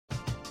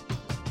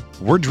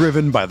We're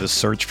driven by the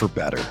search for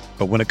better.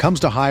 But when it comes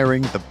to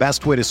hiring, the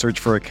best way to search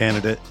for a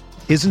candidate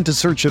isn't to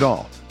search at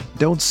all.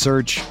 Don't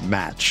search,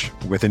 match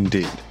with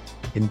Indeed.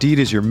 Indeed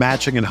is your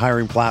matching and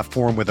hiring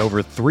platform with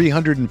over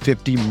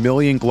 350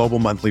 million global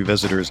monthly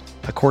visitors,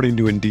 according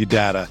to Indeed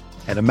data,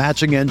 and a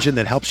matching engine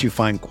that helps you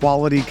find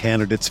quality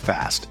candidates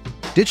fast.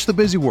 Ditch the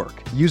busy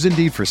work. Use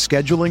Indeed for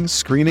scheduling,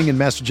 screening, and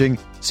messaging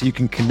so you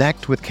can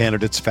connect with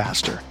candidates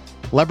faster.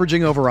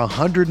 Leveraging over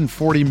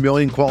 140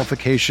 million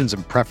qualifications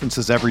and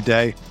preferences every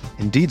day,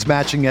 Indeed's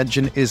matching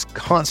engine is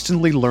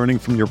constantly learning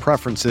from your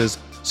preferences,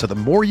 so the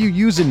more you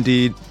use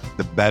Indeed,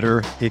 the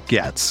better it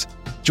gets.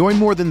 Join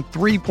more than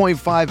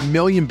 3.5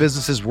 million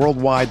businesses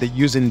worldwide that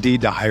use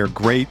Indeed to hire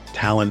great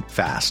talent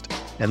fast.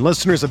 And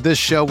listeners of this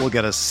show will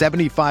get a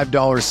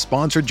 $75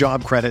 sponsored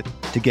job credit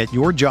to get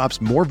your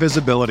jobs more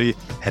visibility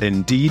at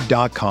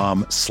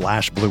Indeed.com/Blue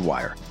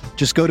Wire.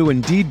 Just go to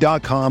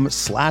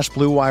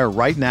Indeed.com/Blue Wire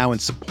right now and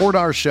support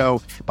our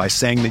show by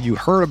saying that you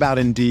heard about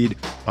Indeed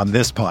on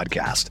this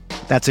podcast.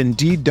 That's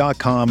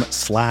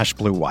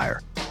Indeed.com/Blue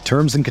Wire.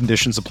 Terms and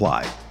conditions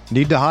apply.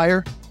 Need to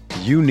hire?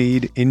 You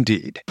need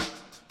Indeed.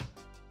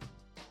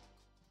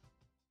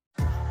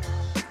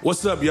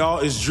 What's up, y'all?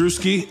 It's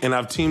Drewski, and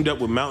I've teamed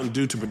up with Mountain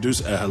Dew to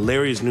produce a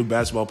hilarious new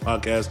basketball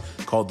podcast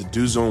called The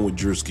Dew Zone with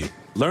Drewski.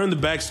 Learn the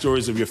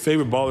backstories of your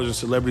favorite ballers and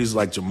celebrities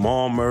like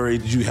Jamal Murray.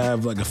 Did you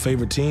have like a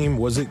favorite team?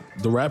 Was it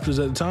the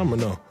Raptors at the time or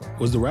no?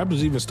 Was the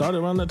Raptors even started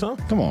around that time?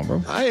 Come on,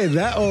 bro. I ain't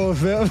that old,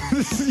 fam.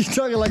 You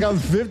talking like I'm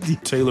 50.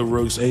 Taylor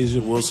Rooks, Asia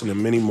Wilson,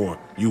 and many more.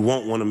 You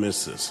won't want to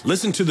miss this.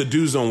 Listen to The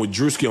Dew Zone with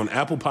Drewski on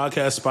Apple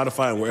Podcasts,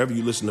 Spotify, and wherever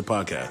you listen to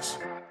podcasts.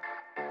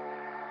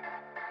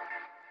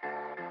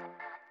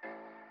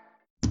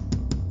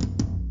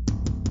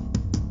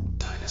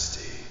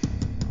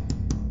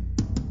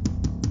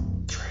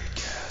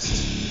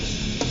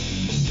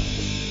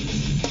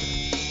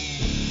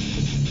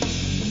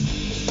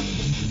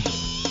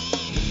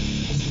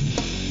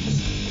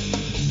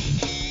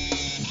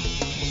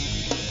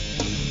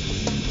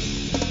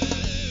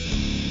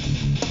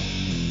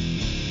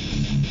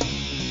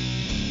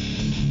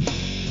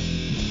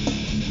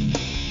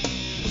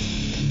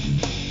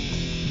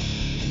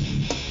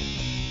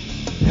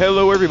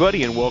 Hello,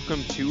 everybody, and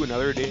welcome to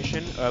another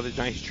edition of the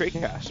Dynasty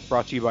Tradecast,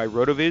 brought to you by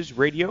RotoViz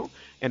Radio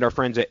and our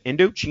friends at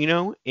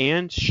Indochino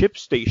and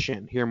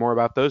ShipStation. Hear more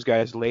about those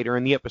guys later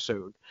in the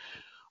episode.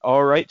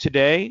 All right,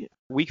 today,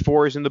 week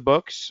 4 is in the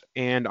books,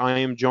 and I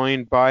am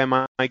joined by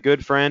my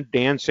good friend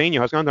Dan Sainio.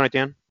 How's it going tonight,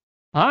 Dan?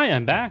 Hi,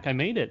 I'm back. I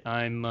made it.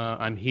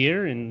 I'm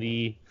here in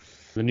the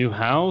new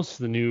house,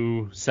 the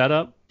new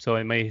setup, so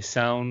it may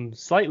sound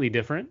slightly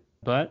different,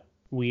 but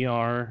we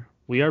are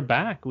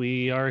back.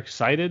 We are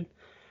excited.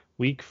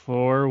 Week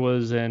 4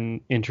 was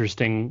an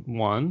interesting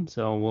one,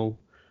 so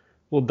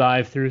we'll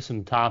dive through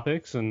some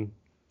topics and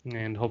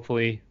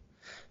hopefully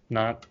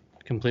not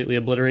completely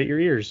obliterate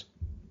your ears.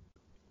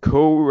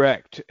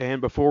 Correct.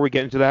 And before we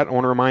get into that, I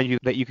want to remind you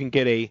that you can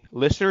get a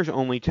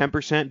listeners-only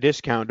 10%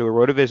 discount to a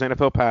RotoViz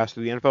NFL Pass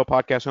through the NFL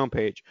Podcast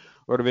homepage,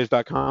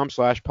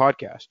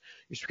 rotoviz.com/podcast.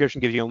 Your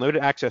subscription gives you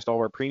unlimited access to all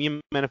of our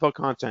premium NFL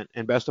content,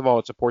 and best of all,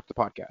 it supports the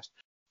podcast.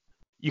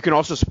 You can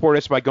also support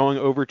us by going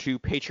over to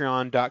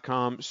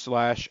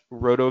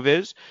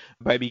patreon.com/rotoviz.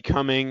 By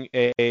becoming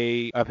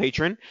a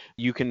patron,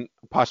 you can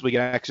possibly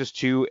get access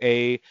to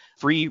a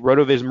free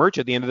RotoViz merch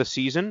at the end of the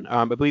season.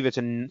 I believe it's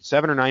a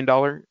 $7 or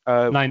 $9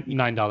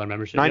 $9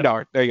 membership. $9.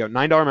 Yep. There you go.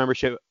 $9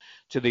 membership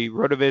to the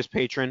RotoViz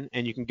patron,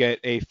 and you can get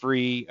a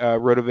free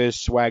RotoViz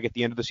swag at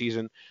the end of the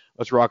season.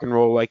 Let's rock and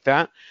roll like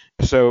that.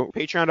 So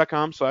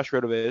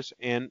patreon.com/rotoviz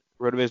and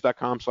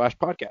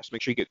rotoviz.com/podcast.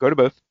 Make sure you go to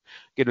both.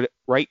 Get it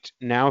right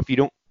now if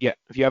you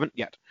haven't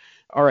yet.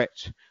 All right.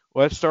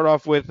 Let's start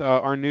off with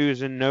our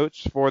news and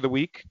notes for the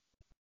week.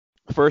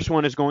 First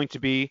one is going to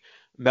be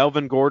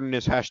Melvin Gordon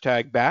is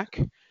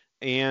 #back,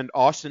 and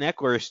Austin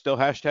Ekeler is still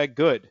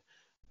 #good.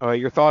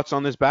 Your thoughts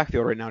on this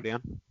backfield right now,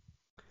 Dan?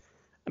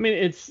 I mean,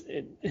 it's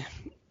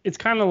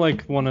kind of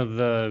like one of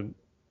the,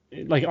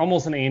 like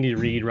almost an Andy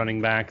Reid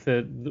running back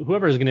that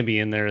whoever is going to be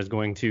in there is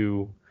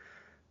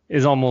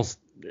almost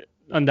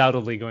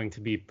undoubtedly going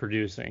to be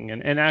producing.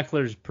 And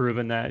Eckler's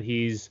proven that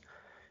he's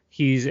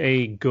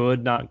a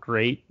good, not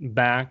great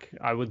back.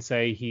 I would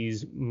say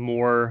he's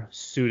more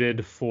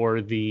suited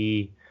for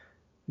the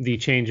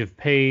change of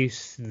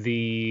pace,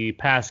 the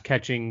pass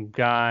catching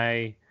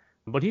guy,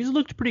 but he's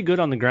looked pretty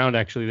good on the ground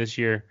actually this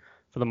year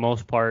for the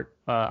most part.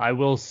 I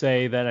will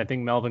say that I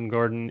think Melvin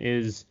Gordon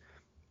is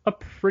a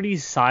pretty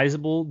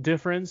sizable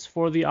difference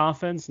for the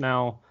offense.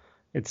 Now,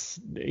 it's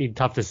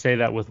tough to say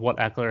that with what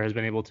Ekeler has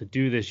been able to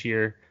do this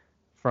year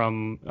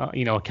from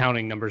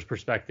accounting numbers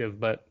perspective,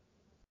 but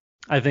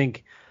I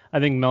think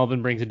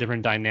Melvin brings a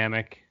different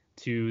dynamic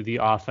to the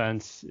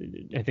offense.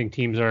 I think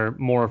teams are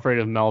more afraid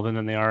of Melvin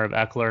than they are of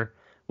Ekeler,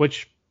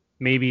 which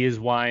maybe is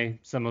why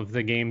some of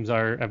the games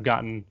have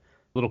gotten a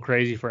little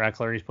crazy for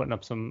Ekeler. He's putting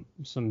up some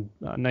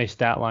nice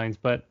stat lines,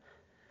 but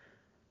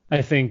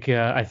I think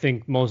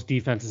most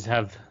defenses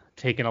have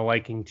taken a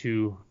liking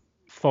to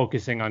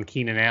focusing on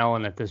Keenan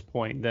Allen at this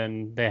point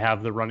than they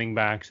have the running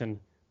backs. And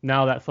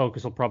Now that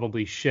focus will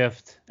probably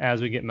shift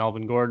as we get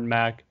Melvin Gordon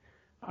back.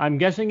 I'm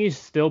guessing he's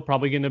still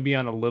probably going to be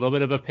on a little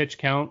bit of a pitch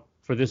count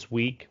for this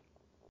week.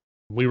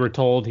 We were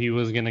told he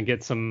was going to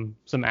get some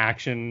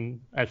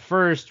action at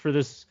first for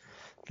this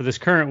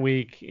current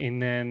week,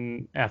 and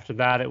then after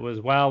that it was,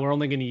 well, we're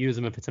only going to use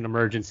him if it's an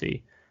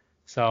emergency.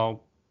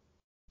 So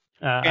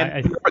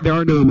there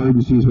are no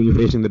emergencies when you're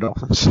facing the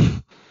Dolphins.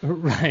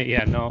 Right,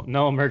 yeah,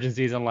 no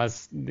emergencies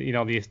unless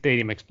the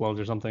stadium explodes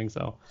or something.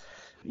 So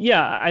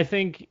yeah, I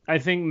think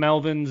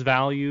Melvin's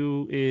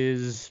value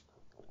is,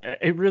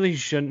 it really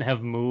shouldn't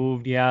have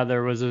moved. Yeah,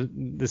 there was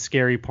the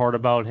scary part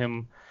about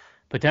him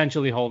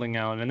potentially holding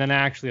out and then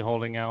actually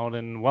holding out,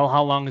 and well,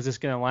 how long is this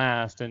going to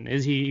last, and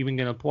is he even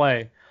going to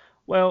play?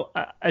 Well,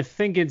 I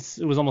think it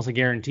was almost a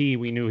guarantee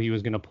we knew he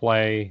was going to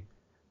play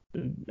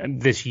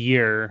this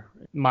year.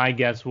 My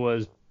guess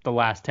was the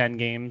last 10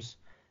 games,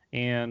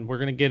 and we're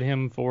going to get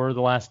him for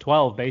the last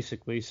 12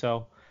 basically.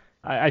 So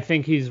I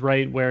think he's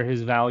right where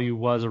his value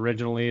was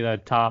originally, the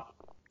top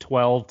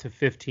 12 to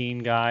 15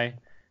 guy,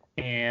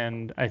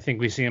 and I think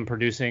we see him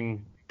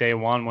producing day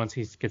one once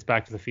he gets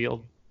back to the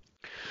field.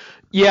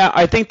 Yeah,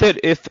 I think that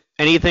if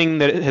anything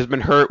that has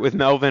been hurt with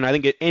Melvin, I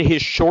think in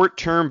his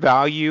short-term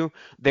value,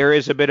 there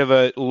is a bit of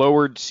a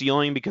lowered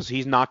ceiling because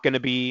he's not going to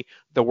be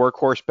the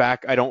workhorse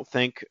back, I don't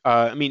think.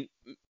 I mean,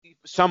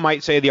 some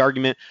might say the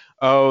argument,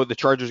 oh, the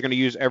Chargers are going to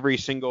use every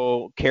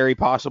single carry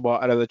possible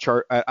out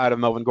of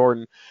Melvin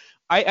Gordon.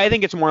 I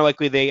think it's more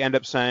likely they end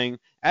up saying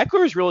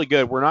Eckler is really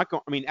good.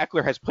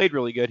 Eckler has played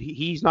really good.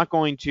 He's not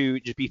going to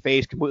just be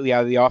phased completely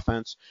out of the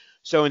offense.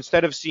 So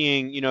instead of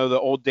seeing, the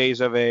old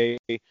days of a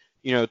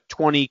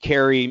 20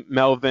 carry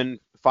Melvin,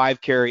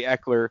 5 carry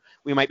Eckler,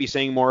 we might be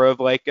seeing more of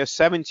like a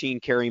 17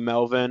 carry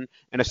Melvin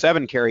and a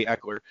 7 carry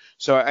Eckler.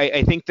 So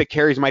I think the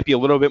carries might be a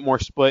little bit more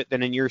split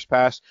than in years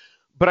past.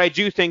 But I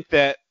do think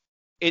that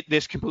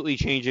this completely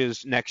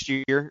changes next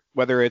year,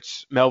 whether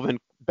it's Melvin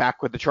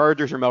back with the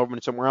Chargers or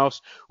Melvin somewhere else.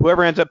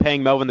 Whoever ends up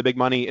paying Melvin the big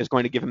money is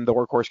going to give him the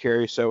workhorse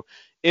carry. So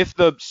if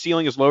the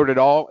ceiling is lowered at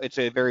all, it's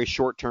a very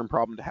short-term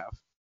problem to have.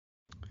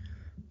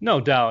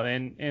 No doubt.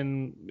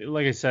 And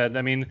like I said,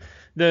 I mean,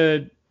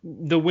 the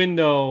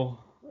window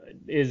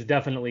is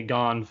definitely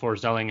gone for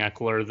selling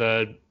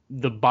Eckler.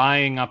 The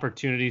buying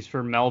opportunities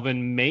for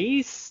Melvin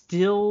may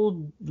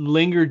still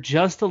linger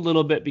just a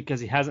little bit because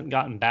he hasn't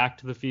gotten back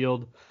to the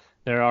field.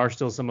 There are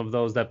still some of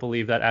those that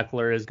believe that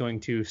Eckler is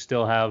going to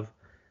still have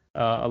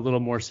a little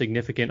more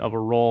significant of a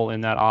role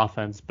in that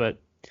offense.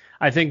 But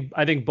I think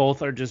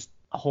both are just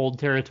hold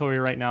territory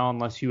right now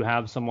unless you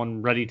have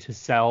someone ready to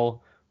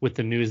sell with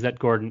the news that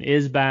Gordon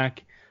is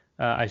back.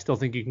 I still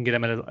think you can get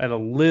him at a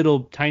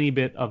little tiny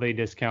bit of a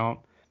discount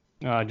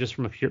just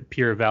from a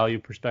pure value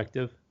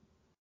perspective.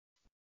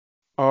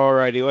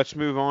 Alrighty, let's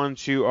move on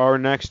to our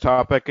next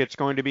topic. It's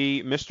going to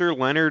be Mr.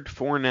 Leonard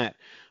Fournette.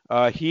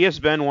 He has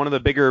been one of the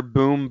bigger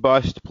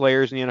boom-bust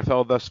players in the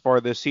NFL thus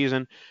far this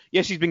season.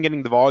 Yes, he's been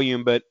getting the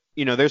volume, but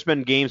there's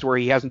been games where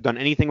he hasn't done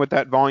anything with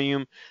that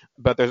volume.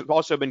 But there's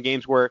also been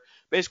games where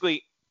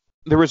basically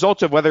the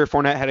results of whether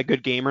Fournette had a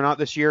good game or not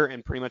this year,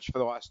 and pretty much for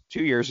the last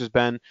 2 years, has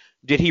been,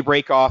 did he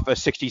break off a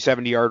 60,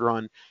 70-yard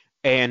run?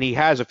 And he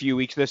has a few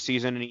weeks this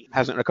season, and he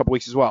hasn't in a couple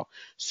weeks as well.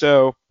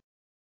 So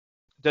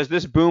does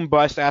this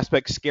boom-bust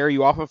aspect scare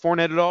you off of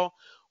Fournette at all?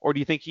 Or do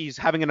you think he's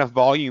having enough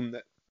volume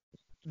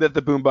that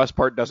the boom-bust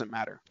part doesn't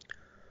matter?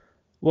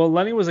 Well,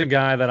 Lenny was a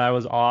guy that I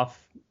was off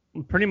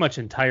pretty much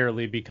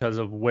entirely because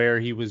of where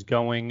he was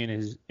going in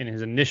his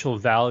initial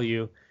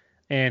value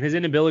and his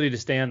inability to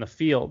stay on the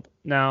field.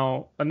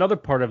 Now, another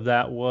part of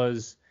that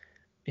was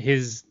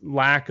his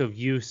lack of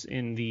use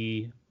in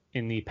the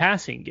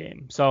passing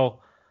game. So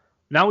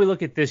now we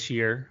look at this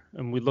year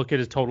and we look at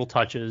his total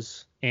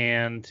touches,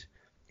 and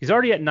he's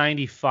already at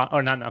 95.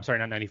 Or not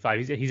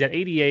 95. He's at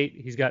 88.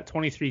 He's got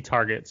 23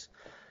 targets,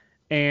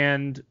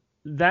 and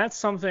that's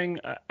something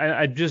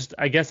I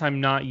guess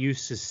I'm not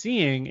used to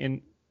seeing,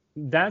 and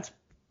that's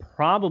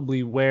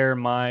probably where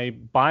my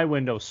buy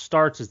window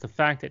starts, is the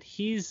fact that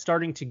he's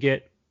starting to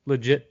get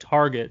legit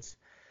targets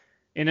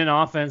in an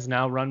offense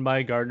now run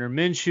by Gardner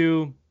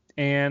Minshew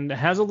and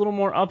has a little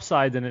more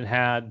upside than it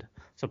had,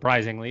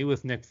 surprisingly,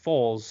 with Nick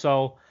Foles.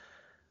 So,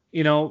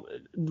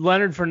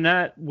 Leonard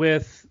Fournette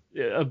with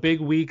a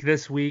big week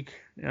this week,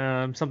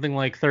 something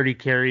like 30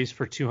 carries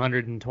for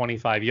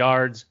 225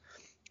 yards.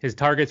 His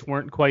targets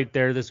weren't quite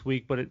there this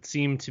week, but it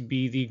seemed to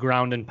be the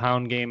ground and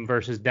pound game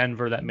versus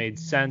Denver that made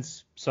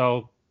sense.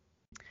 So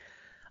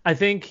I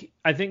think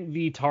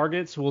the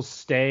targets will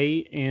stay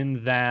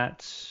in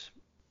that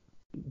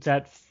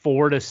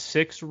 4 to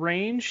 6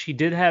 range. He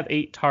did have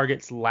 8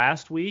 targets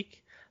last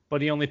week,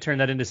 but he only turned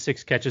that into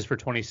 6 catches for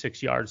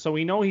 26 yards. So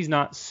we know he's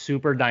not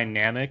super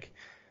dynamic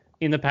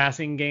in the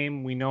passing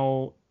game. We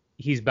know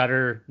he's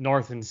better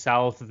north and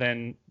south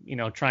than,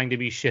 trying to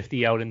be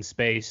shifty out in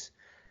space.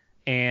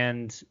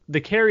 And the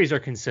carries are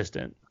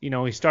consistent.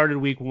 He started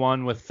week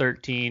 1 with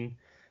 13,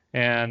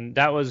 and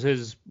that was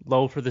his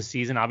low for the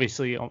season,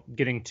 obviously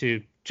getting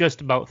to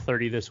just about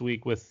 30 this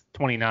week with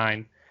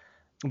 29.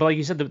 But like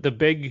you said, the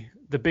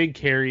big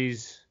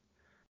carries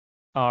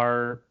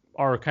are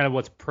are kind of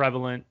what's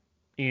prevalent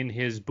in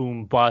his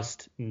boom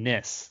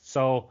bust-ness.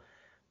 So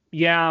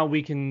yeah,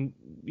 we can,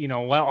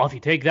 well, if you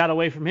take that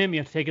away from him,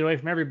 you have to take it away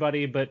from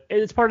everybody, but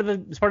it's part of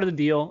the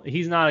deal.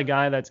 He's not a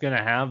guy that's going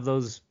to have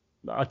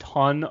a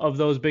ton of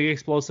those big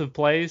explosive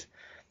plays,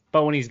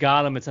 but when he's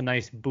got them, it's a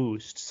nice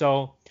boost.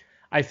 So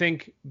I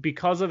think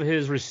because of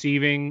his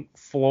receiving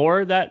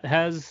floor that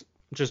has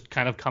just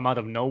kind of come out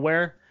of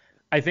nowhere,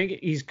 I think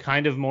he's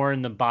kind of more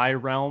in the buy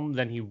realm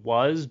than he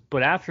was.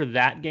 But after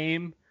that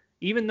game,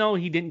 even though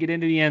he didn't get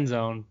into the end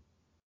zone,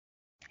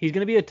 he's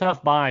going to be a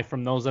tough buy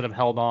from those that have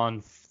held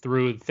on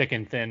through thick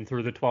and thin,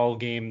 through the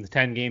 12-game, the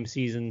 10-game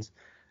seasons,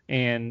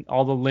 and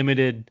all the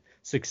limited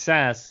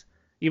success.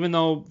 Even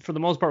though, for the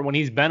most part, when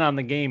he's been on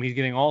the game, he's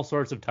getting all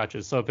sorts of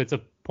touches. So if it's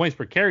a points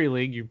per carry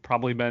league, you've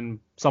probably been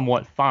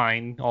somewhat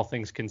fine, all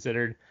things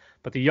considered.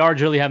 But the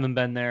yards really haven't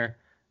been there,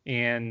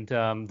 and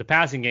the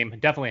passing game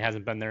definitely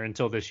hasn't been there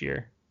until this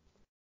year.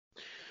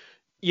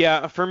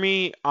 Yeah, for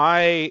me,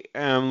 I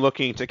am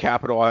looking to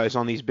capitalize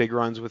on these big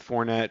runs with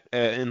Fournette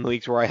in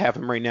leagues where I have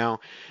him right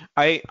now.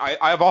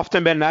 I've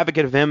often been an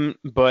advocate of him,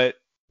 but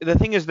the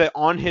thing is that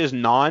on his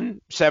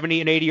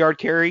non-70 and 80-yard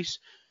carries,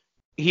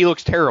 he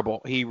looks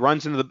terrible. He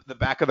runs into the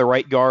back of the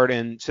right guard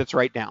and sits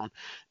right down.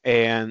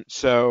 And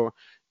so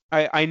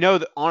I know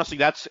that, honestly,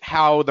 that's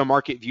how the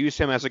market views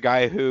him, as a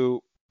guy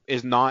who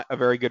is not a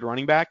very good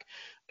running back.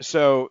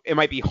 So it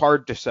might be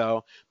hard to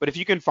sell. But if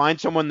you can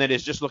find someone that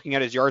is just looking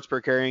at his yards per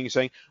carry and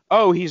saying,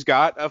 oh, he's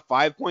got a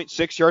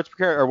 5.6 yards per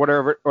carry or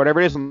whatever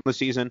it is in the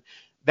season,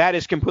 that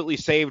is completely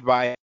saved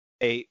by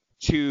a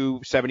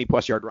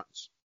 270-plus yard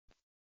runs.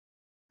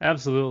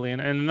 Absolutely.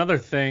 And another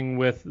thing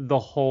with the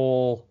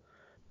whole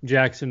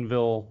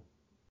Jacksonville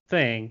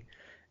thing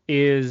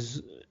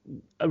is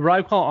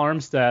Ryquell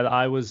Armstead,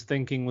 I was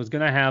thinking, was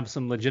going to have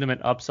some legitimate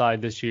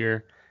upside this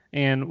year.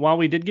 And while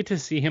we did get to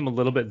see him a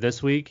little bit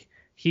this week,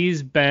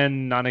 he's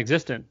been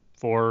non-existent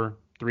for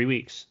 3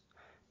 weeks.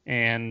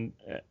 And,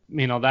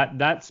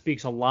 that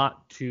speaks a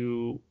lot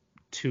to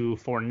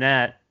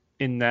Fournette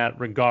in that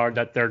regard,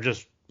 that they're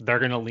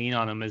going to lean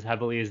on him as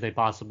heavily as they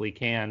possibly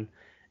can.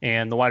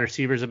 And the wide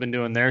receivers have been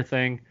doing their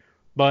thing.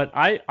 But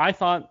I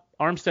thought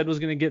Armstead was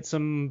going to get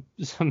some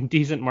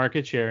decent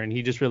market share, and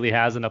he just really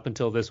hasn't up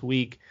until this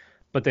week.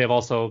 But they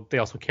also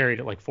carried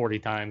it like 40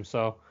 times.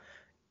 So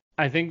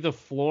I think the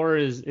floor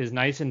is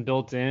nice and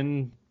built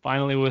in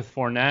finally with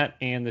Fournette,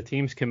 and the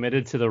team's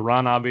committed to the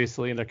run,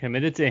 obviously, and they're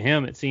committed to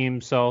him, it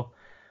seems. So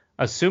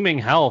assuming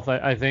health,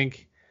 I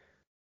think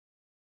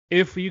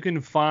if you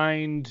can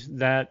find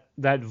that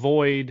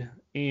void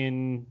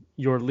in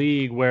your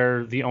league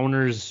where the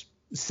owner's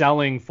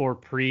selling for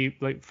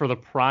the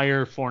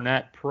prior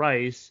Fournette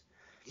price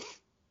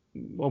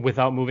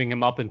without moving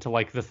him up into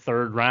like the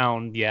third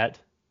round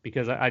yet,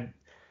 because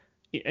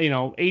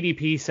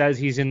ADP says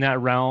he's in that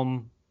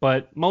realm,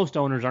 but most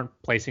owners aren't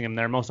placing him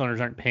there. Most owners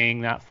aren't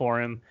paying that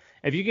for him.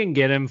 If you can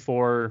get him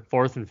for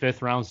fourth and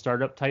fifth round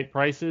startup type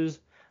prices,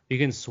 you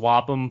can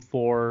swap him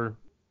for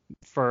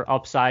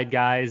upside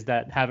guys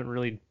that haven't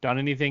really done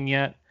anything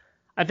yet.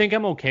 I think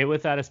I'm okay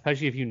with that,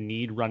 especially if you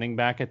need running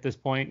back at this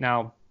point.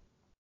 Now,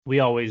 we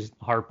always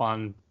harp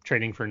on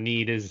trading for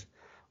need is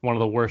one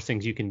of the worst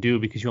things you can do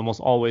because you almost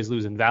always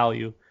lose in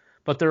value.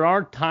 But there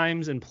are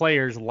times and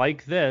players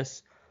like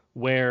this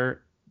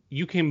where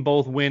you can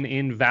both win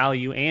in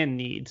value and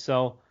need.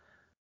 So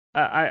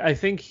I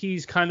think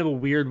he's kind of a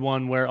weird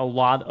one where a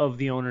lot of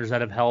the owners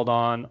that have held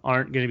on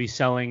aren't going to be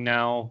selling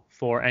now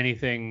for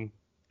anything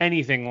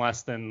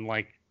less than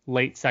like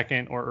late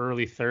second or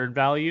early third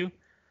value.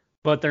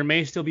 But there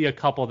may still be a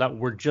couple that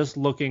were just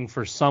looking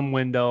for some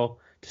window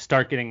to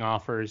start getting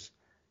offers.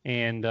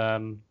 And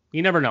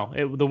you never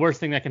know. The worst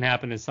thing that can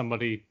happen is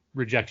somebody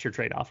rejects your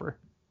trade offer.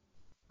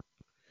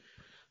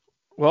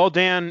 Well,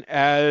 Dan,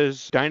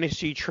 as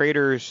dynasty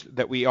traders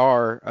that we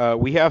are,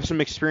 we have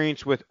some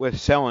experience with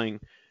selling.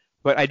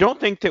 But I don't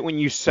think that when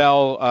you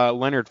sell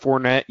Leonard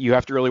Fournette, you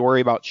have to really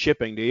worry about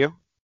shipping, do you?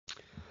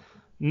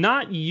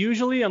 Not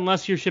usually,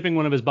 unless you're shipping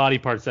one of his body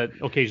parts that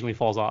occasionally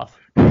falls off.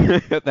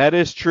 That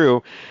is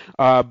true.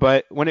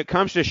 But when it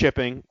comes to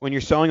shipping, when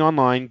you're selling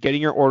online,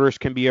 getting your orders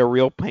can be a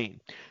real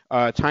pain.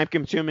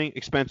 Time-consuming,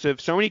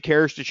 expensive, so many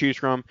carriers to choose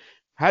from.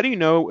 How do you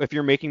know if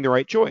you're making the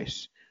right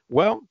choice?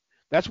 Well,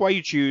 that's why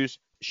you choose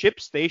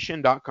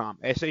ShipStation.com,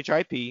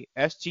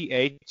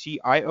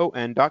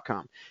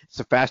 ShipStation.com. It's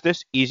the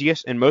fastest,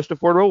 easiest, and most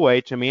affordable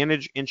way to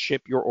manage and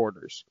ship your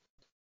orders.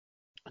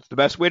 It's the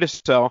best way to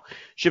sell.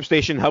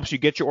 ShipStation helps you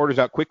get your orders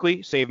out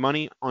quickly, save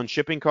money on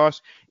shipping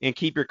costs, and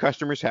keep your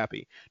customers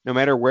happy. No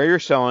matter where you're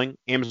selling,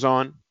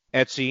 Amazon,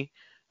 Etsy,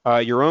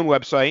 your own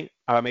website,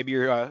 maybe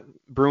you're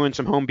brewing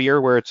some home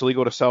beer where it's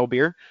legal to sell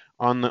beer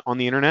on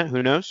the internet,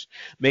 who knows,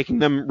 making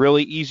them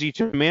really easy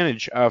to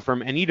manage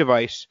from any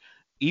device,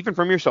 even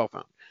from your cell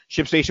phone.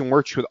 ShipStation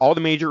works with all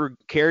the major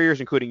carriers,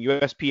 including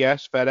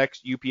USPS,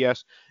 FedEx,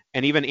 UPS,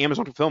 and even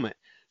Amazon Fulfillment.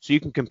 so you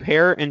can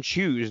compare and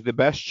choose the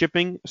best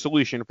shipping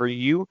solution for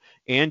you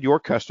and your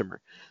customer.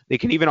 They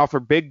can even offer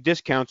big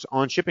discounts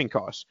on shipping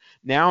costs.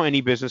 Now any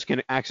business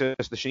can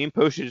access the same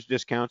postage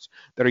discounts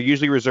that are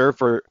usually reserved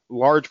for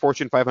large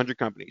Fortune 500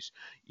 companies.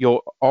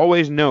 You'll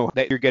always know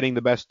that you're getting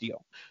the best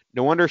deal.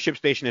 No wonder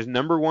ShipStation is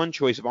 #1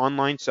 choice of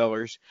online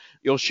sellers.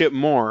 You'll ship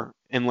more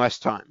in less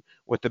time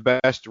with the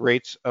best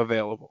rates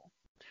available.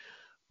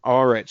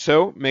 All right,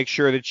 so make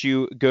sure that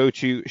you go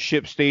to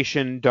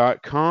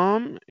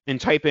ShipStation.com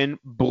and type in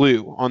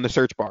blue on the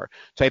search bar.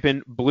 Type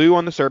in blue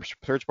on the search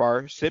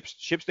bar,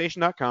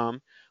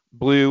 ShipStation.com,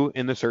 blue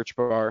in the search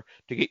bar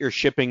to get your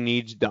shipping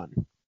needs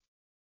done.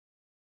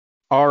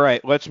 All right,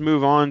 let's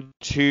move on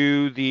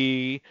to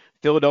the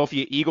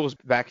Philadelphia Eagles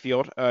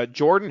backfield.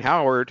 Jordan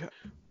Howard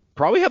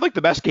probably had like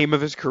the best game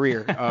of his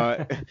career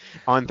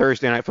on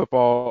Thursday Night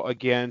Football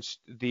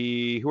against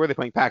who are they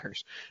playing?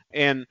 Packers.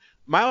 And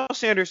Miles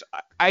Sanders,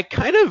 I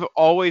kind of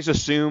always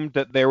assumed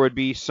that there would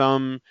be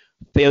some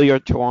failure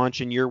to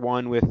launch in year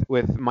one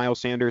with Miles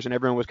Sanders, and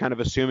everyone was kind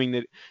of assuming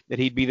that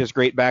he'd be this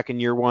great back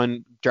in year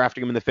one,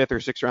 drafting him in the 5th or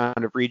 6th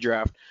round of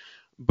redraft.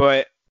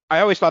 But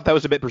I always thought that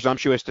was a bit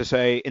presumptuous to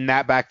say in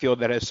that backfield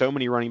that has so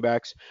many running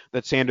backs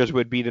that Sanders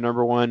would be the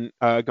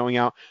 #1 going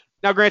out.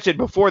 Now, granted,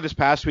 before this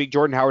past week,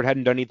 Jordan Howard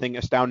hadn't done anything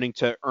astounding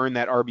to earn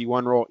that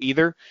RB1 role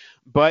either,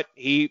 but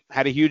he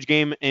had a huge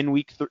game in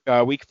week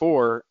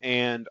 4,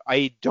 and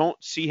I don't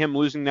see him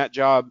losing that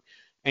job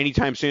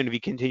anytime soon if he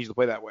continues to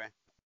play that way.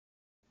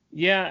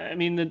 Yeah, I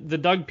mean, the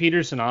Doug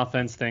Peterson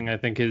offense thing, I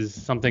think, is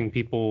something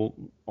people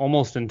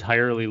almost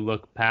entirely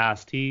look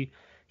past.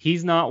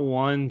 He's not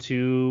one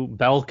to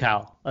bell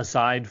cow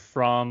aside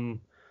from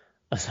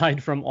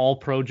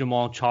All-Pro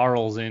Jamal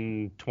Charles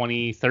in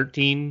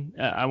 2013,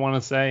 I want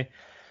to say.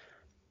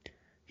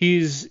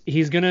 He's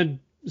going to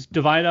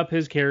divide up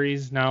his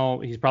carries.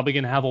 Now, he's probably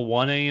going to have a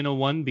 1A and a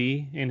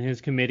 1B in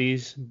his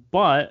committees,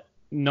 but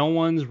no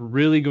one's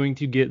really going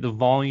to get the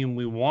volume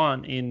we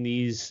want in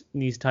these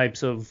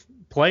types of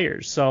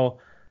players. So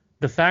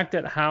the fact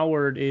that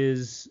Howard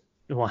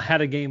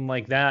had a game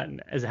like that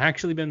and has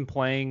actually been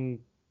playing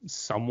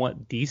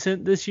somewhat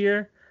decent this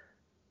year,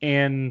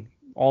 and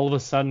all of a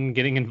sudden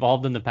getting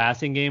involved in the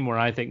passing game where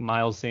I think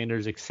Miles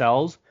Sanders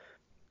excels,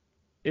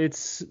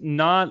 it's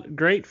not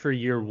great for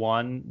year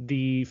one.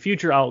 The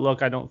future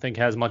outlook I don't think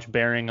has much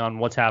bearing on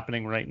what's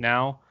happening right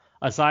now,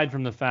 aside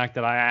from the fact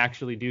that I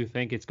actually do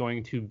think it's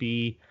going to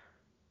be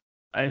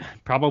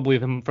probably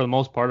for the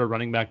most part a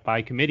running back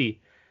by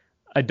committee.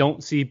 I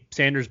don't see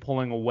Sanders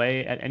pulling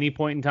away at any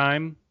point in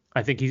time.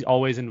 I think he's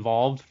always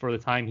involved for the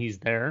time he's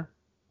there,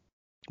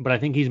 but I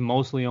think he's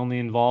mostly only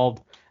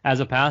involved as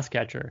a pass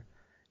catcher.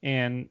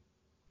 And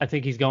I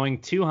think he's going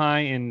too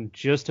high in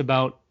just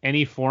about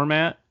any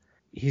format.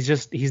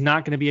 He's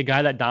not going to be a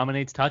guy that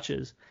dominates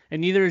touches. And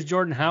neither is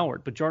Jordan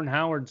Howard. But Jordan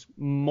Howard's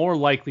more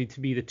likely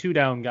to be the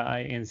 2-down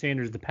guy and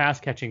Sanders the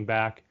pass-catching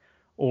back,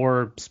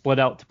 or split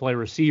out to play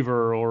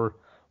receiver, or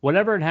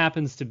whatever it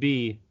happens to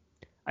be.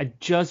 I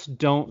just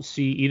don't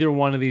see either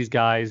one of these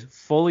guys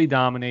fully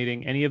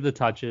dominating any of the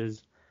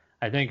touches.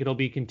 I think it'll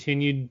be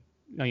continued,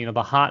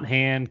 the hot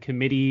hand,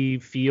 committee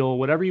feel,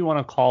 whatever you want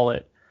to call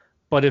it.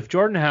 But if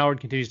Jordan Howard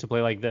continues to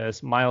play like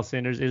this, Miles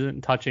Sanders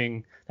isn't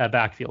touching that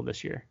backfield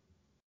this year.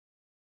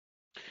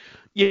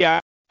 Yeah,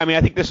 I mean,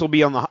 I think this will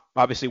be on the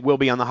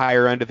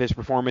higher end of his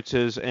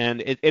performances,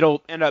 and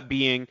it'll end up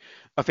being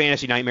a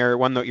fantasy nightmare,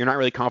 one that you're not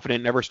really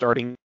confident in ever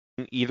starting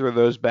either of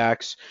those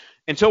backs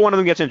until one of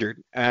them gets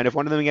injured. And if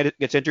one of them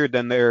gets injured,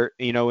 then they're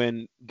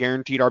in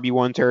guaranteed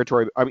RB1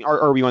 territory. I mean,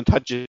 RB1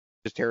 touches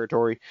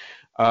territory.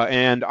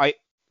 And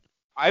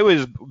I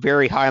was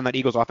very high on that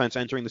Eagles offense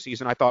entering the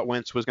season. I thought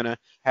Wentz was going to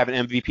have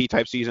an MVP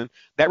type season.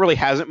 That really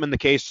hasn't been the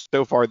case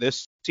so far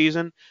this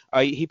season.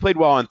 He played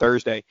well on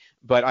Thursday,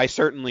 but I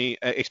certainly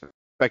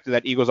expected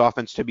that Eagles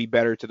offense to be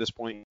better to this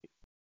point.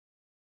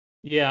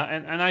 Yeah,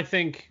 and I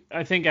think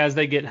as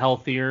they get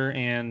healthier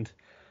and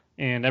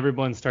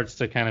everyone starts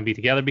to kind of be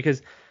together,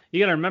 because you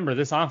got to remember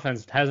this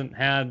offense hasn't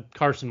had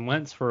Carson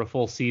Wentz for a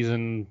full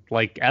season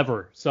like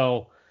ever.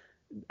 So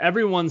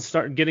everyone's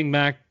start getting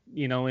back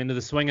into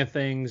the swing of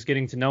things,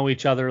 getting to know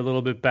each other a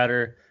little bit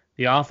better.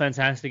 The offense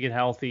has to get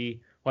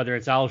healthy, whether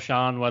it's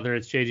Alshon, whether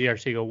it's J.J.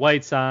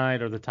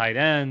 Arcega-Whiteside, or the tight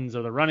ends,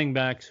 or the running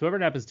backs, whoever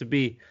it happens to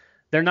be.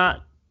 They're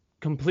not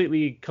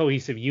completely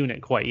cohesive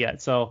unit quite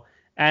yet. So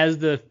as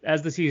the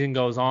season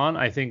goes on,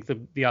 I think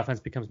the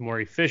offense becomes more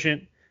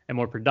efficient and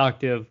more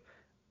productive.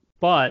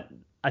 But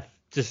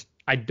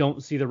I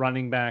don't see the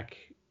running back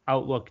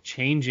outlook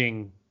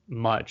changing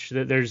much.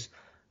 There's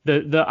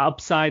the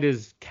upside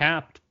is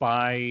capped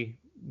by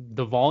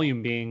the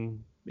volume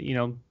being,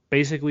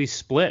 basically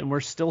split, and we're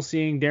still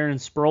seeing Darren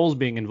Sproles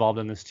being involved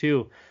in this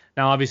too.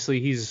 Now, obviously,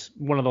 he's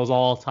one of those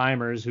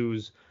all-timers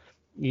who's,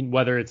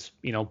 whether it's,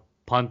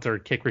 punt or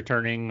kick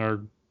returning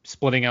or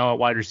splitting out a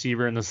wide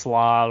receiver in the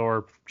slot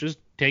or just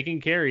taking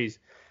carries,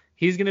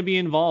 he's going to be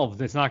involved.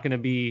 It's not going to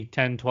be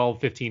 10, 12,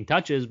 15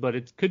 touches, but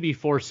it could be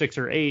 4, 6,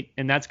 or 8,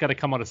 and that's got to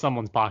come out of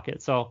someone's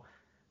pocket. So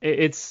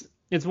it's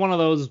one of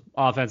those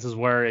offenses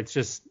where it's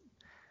just,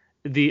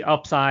 the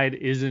upside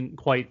isn't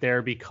quite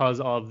there because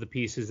of the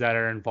pieces that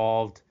are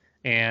involved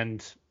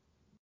and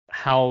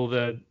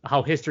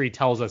how history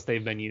tells us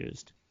they've been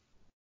used.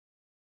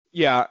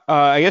 Yeah,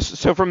 I guess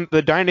so. From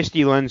the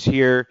dynasty lens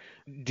here,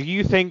 do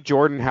you think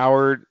Jordan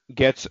Howard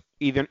gets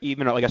even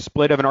like a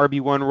split of an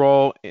RB1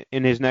 role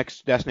in his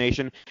next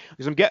destination?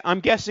 Because I'm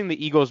guessing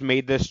the Eagles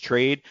made this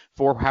trade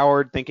for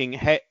Howard, thinking,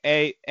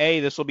 hey,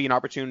 this will be an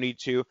opportunity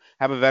to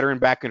have a veteran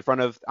back in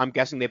front of. I'm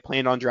guessing they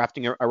planned on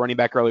drafting a running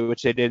back early,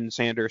 which they did in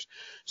Sanders.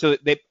 So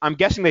I'm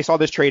guessing they saw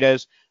this trade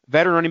as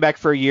veteran running back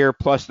for a year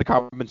plus the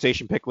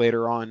compensation pick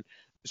later on.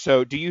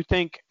 So do you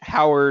think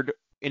Howard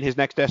in his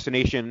next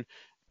destination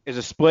is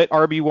a split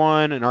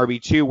RB1 and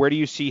RB2? Where do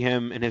you see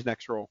him in his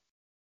next role?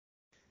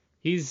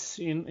 He's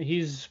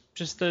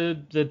just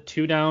the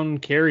 2-down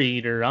carry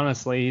eater.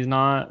 Honestly, he's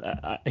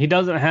not. He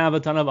doesn't have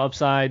a ton of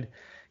upside.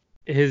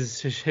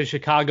 His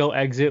Chicago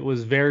exit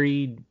was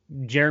very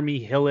Jeremy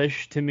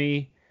Hillish to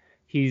me.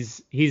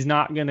 He's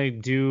not gonna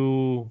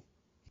do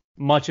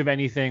much of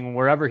anything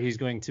wherever he's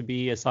going to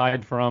be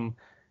aside from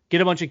get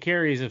a bunch of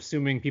carries,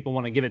 assuming people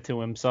want to give it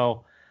to him.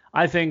 So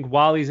I think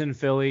while he's in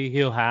Philly,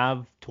 he'll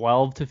have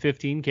 12 to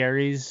 15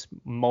 carries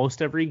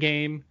most every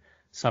game.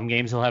 Some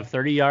games he'll have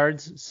 30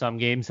 yards. Some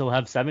games he'll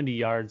have 70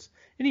 yards.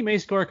 And he may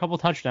score a couple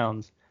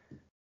touchdowns.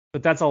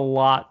 But that's a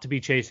lot to be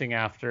chasing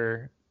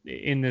after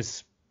in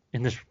this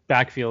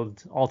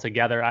backfield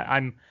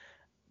altogether.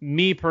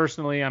 Me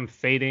personally, I'm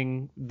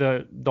fading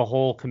the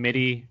whole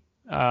committee.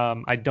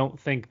 I don't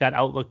think that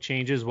outlook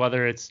changes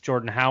whether it's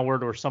Jordan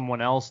Howard or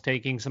someone else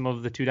taking some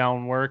of the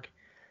 2-down work.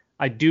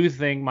 I do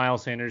think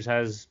Miles Sanders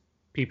has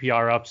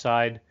PPR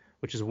upside,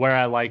 which is where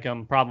I like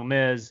him. Problem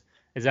is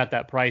at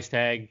that price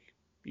tag,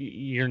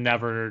 you're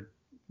never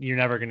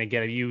going to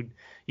get it.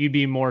 You'd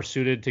be more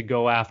suited to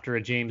go after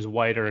a James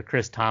White or a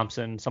Chris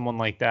Thompson, someone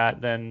like that,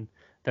 than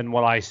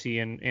what I see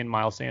in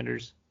Miles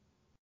Sanders.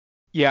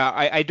 Yeah,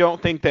 I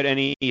don't think that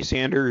any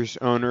Sanders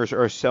owners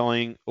are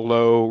selling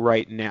low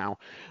right now.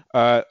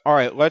 All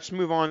right, let's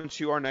move on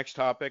to our next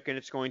topic, and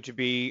it's going to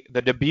be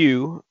the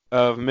debut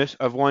of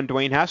one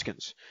Dwayne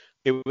Haskins.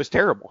 It was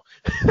terrible.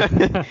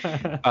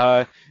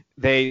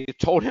 They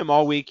told him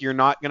all week, you're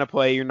not going to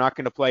play, not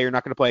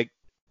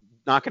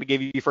going to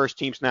give you first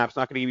team snaps.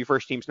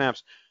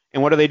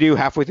 And what do they do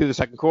halfway through the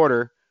second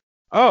quarter?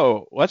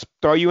 Oh, let's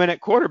throw you in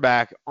at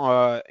quarterback.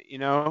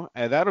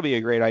 That'll be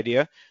a great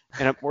idea.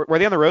 And were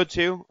they on the road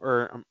too?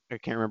 Or I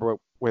can't remember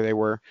where they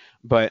were.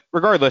 But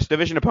regardless,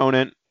 division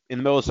opponent in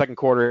the middle of the second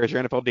quarter as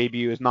your NFL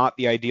debut is not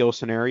the ideal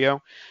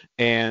scenario.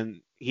 And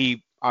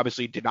he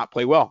obviously did not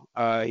play well.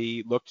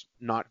 He looked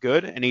not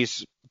good, and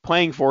he's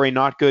playing for a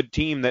not good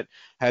team that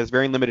has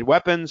very limited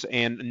weapons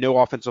and no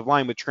offensive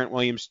line, with Trent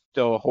Williams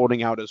still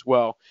holding out as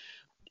well.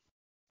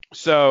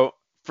 So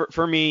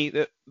for me,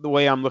 the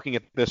way I'm looking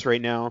at this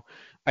right now,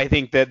 I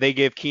think that they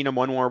give Keenum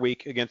one more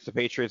week against the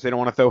Patriots. They don't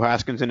want to throw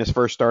Haskins in his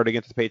first start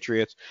against the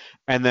Patriots.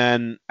 And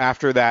then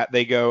after that,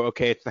 they go,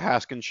 okay, it's the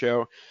Haskins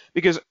show.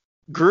 Because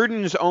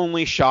Gruden's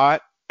only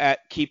shot at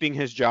keeping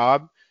his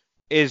job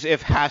is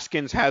if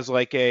Haskins has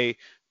like a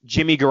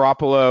Jimmy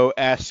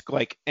Garoppolo-esque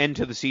like end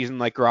to the season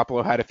like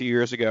Garoppolo had a few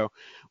years ago,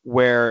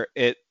 where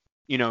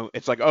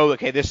it's like, oh,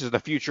 okay, this is the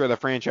future of the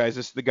franchise.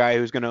 This is the guy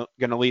who's gonna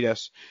lead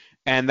us.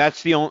 And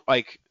that's the only,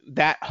 like,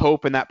 that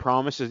hope and that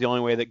promise is the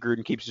only way that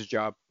Gruden keeps his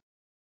job.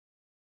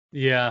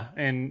 Yeah,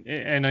 and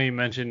I know you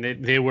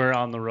mentioned they were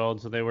on the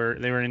road, so they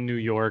were in New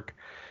York.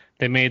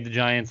 They made the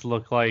Giants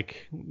look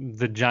like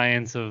the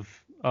Giants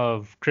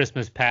of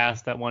Christmas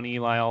past that won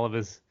Eli all of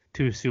his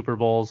 2 Super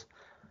Bowls.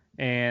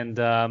 And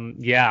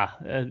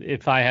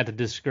if I had to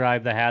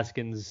describe the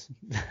Haskins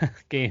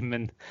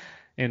game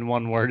in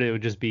one word, it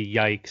would just be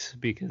yikes,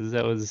 because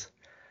that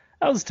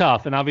was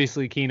tough. And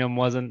obviously Keenum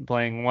wasn't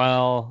playing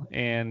well,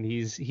 and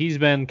he's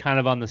been kind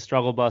of on the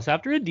struggle bus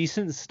after a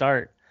decent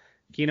start.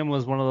 Keenum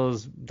was one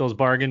of those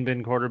bargain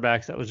bin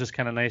quarterbacks that was just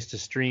kind of nice to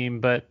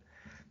stream. But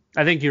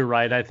I think you're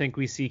right. I think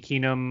we see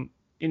Keenum,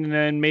 and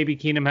then maybe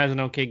Keenum has an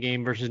okay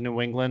game versus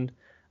New England.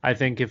 I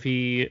think if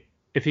he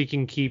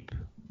can keep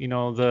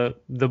the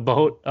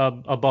boat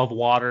above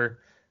water,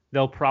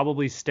 they'll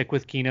probably stick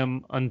with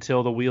Keenum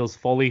until the wheels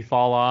fully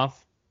fall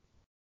off,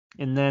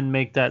 and then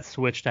make that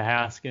switch to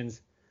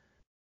Haskins.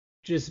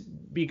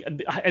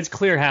 It's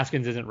clear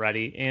Haskins isn't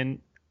ready, and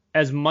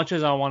as much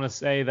as I want to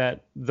say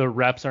that the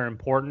reps are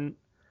important,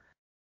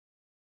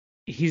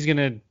 he's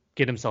gonna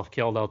get himself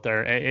killed out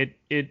there.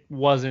 It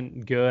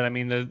wasn't good. I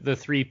mean, the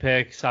 3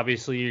 picks,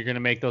 obviously you're gonna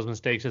make those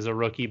mistakes as a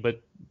rookie,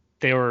 but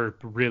they were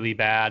really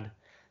bad.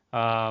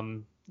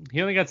 He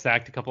only got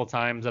sacked a couple of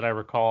times that I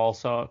recall,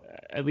 so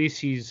at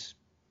least he's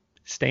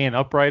staying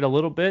upright a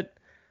little bit,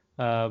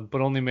 but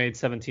only made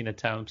 17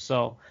 attempts.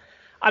 So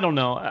I don't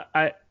know.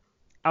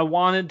 I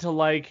wanted to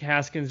like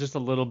Haskins just a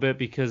little bit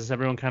because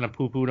everyone kind of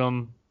poo-pooed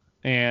him,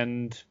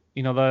 and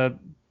the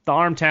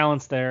arm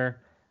talent's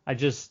there.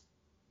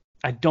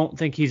 I don't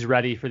think he's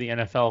ready for the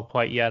NFL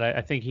quite yet. I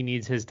think he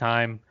needs his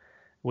time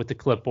with the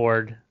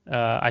clipboard.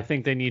 I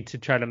think they need to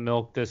try to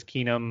milk this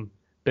Keenum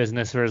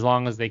business for as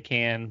long as they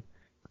can.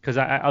 because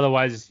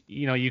otherwise,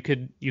 you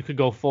could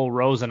go full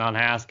Rosen on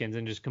Haskins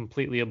and just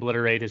completely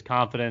obliterate his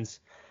confidence,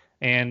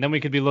 and then we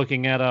could be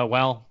looking at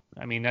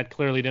that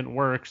clearly didn't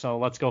work, so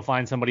let's go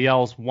find somebody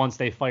else once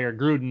they fire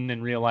Gruden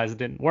and realize it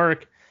didn't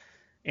work,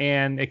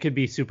 and it could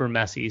be super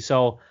messy.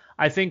 So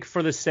I think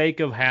for the sake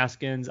of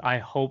Haskins, I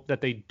hope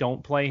that they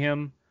don't play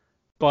him,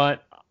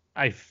 but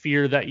I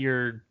fear that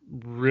you're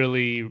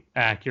really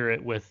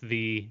accurate with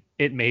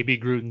it may be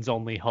Gruden's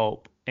only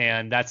hope,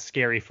 and that's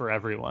scary for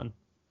everyone.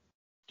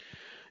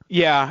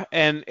 Yeah,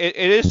 and it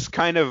is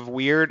kind of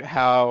weird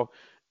how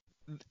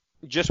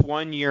just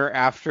 1 year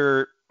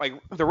after, like,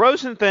 the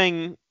Rosen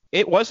thing,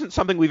 it wasn't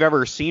something we've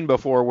ever seen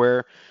before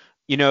where,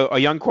 a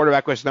young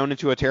quarterback was thrown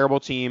into a terrible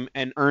team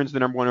and earns the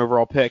number 1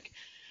 overall pick.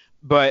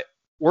 But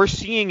we're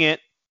seeing it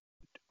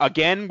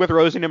again with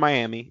Rosen in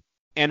Miami,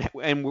 and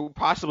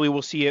possibly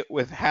we'll see it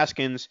with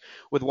Haskins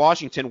with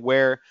Washington,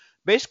 where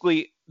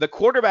basically the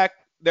quarterback,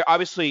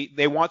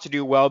 they want to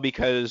do well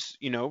because,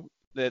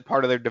 the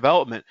part of their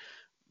development,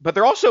 but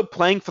they're also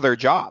playing for their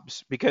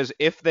jobs, because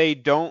if they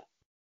don't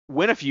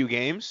win a few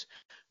games,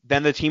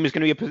 then the team is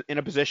going to be in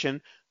a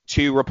position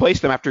to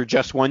replace them after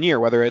just 1 year,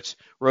 whether it's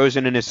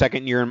Rosen in his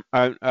second year in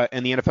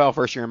the NFL,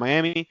 first year in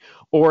Miami,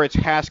 or it's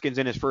Haskins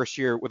in his first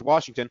year with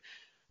Washington,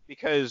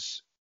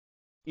 because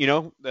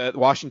the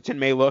Washington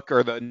may look,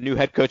 or the new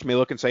head coach may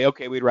look and say,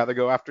 okay, we'd rather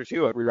go after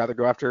Tua. We'd rather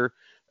go after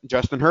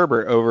Justin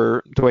Herbert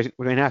over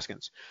Dwayne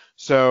Haskins.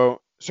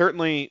 So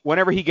certainly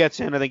whenever he gets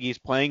in, I think he's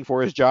playing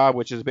for his job,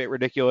 which is a bit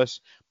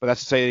ridiculous, but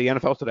that's to say the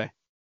NFL today.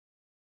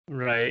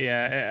 Right,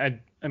 yeah.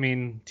 I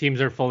mean,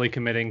 teams are fully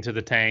committing to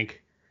the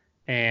tank,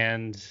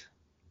 and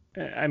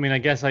I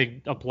guess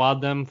I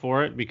applaud them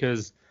for it,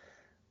 because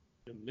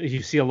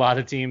you see a lot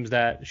of teams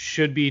that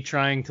should be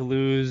trying to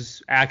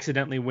lose,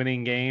 accidentally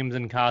winning games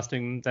and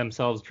costing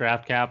themselves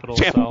draft capital.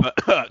 Tampa.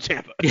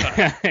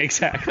 Yeah,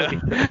 exactly.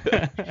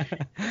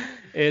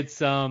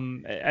 It's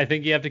I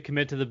think you have to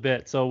commit to the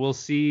bit. So we'll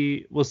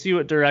see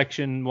what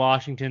direction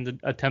Washington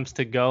attempts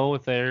to go,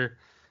 if they're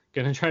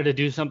going to try to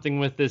do something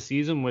with this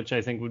season, which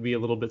I think would be a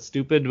little bit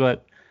stupid,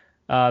 but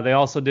they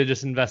also did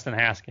just invest in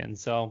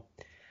Haskins. So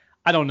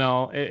I don't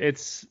know.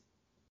 It's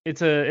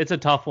a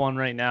tough one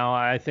right now.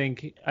 I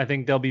think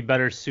they'll be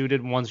better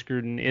suited once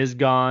Gruden is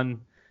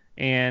gone,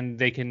 and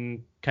they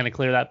can kind of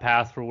clear that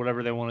path for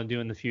whatever they want to do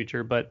in the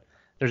future. But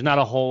there's not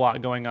a whole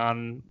lot going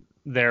on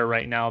there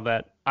right now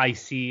that I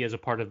see as a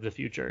part of the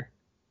future.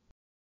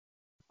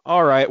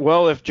 All right.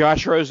 Well, if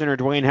Josh Rosen or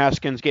Dwayne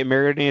Haskins get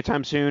married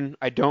anytime soon,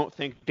 I don't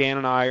think Dan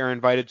and I are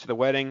invited to the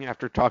wedding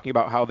after talking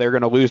about how they're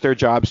going to lose their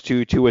jobs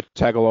to Tua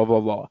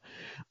Tagovailoa.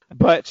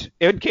 But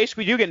in case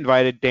we do get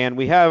invited, Dan,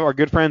 we have our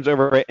good friends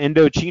over at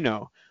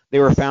Indochino. They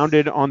were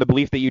founded on the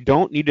belief that you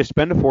don't need to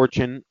spend a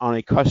fortune on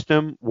a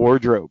custom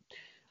wardrobe.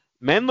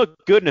 Men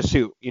look good in a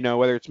suit,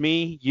 whether it's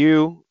me,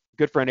 you,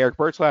 good friend Eric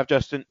Bertzlaff,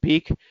 Justin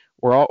Peak,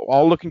 we're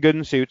all looking good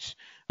in suits.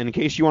 And in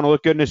case you want to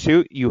look good in a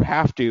suit, you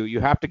have to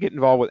get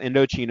involved with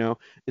Indochino.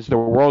 It's the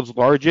world's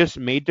largest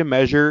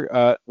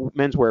made-to-measure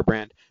menswear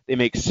brand. They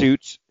make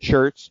suits,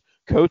 shirts,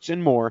 coats,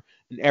 and more,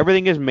 and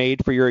everything is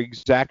made for your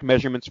exact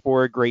measurements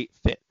for a great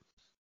fit.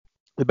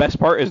 The best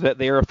part is that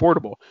they are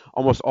affordable.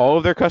 Almost all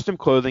of their custom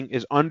clothing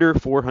is under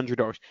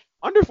 $400.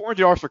 Under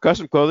 $400 for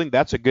custom clothing,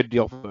 that's a good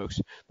deal, folks.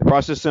 The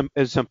process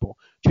is simple.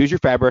 Choose your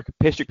fabric,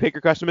 pick your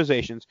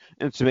customizations,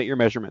 and submit your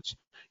measurements.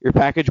 Your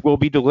package will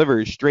be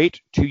delivered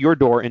straight to your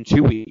door in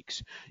 2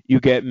 weeks. You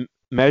get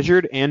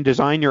measured and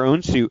design your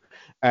own suit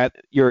at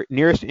your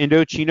nearest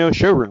Indochino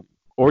showroom,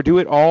 or do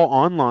it all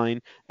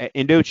online at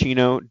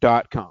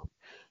Indochino.com.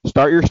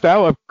 Start your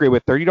style upgrade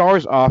with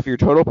 $30 off your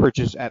total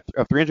purchase of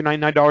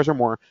 $399 or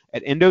more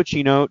at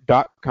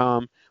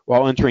Indochino.com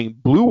while entering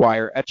Blue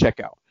Wire at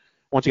checkout.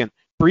 Once again,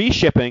 free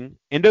shipping,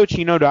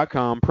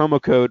 Indochino.com,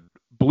 promo code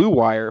Blue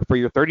Wire for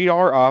your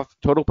 $30 off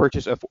total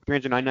purchase of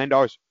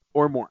 $399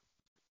 or more.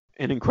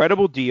 An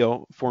incredible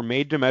deal for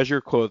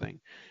made-to-measure clothing.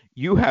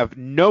 You have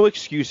no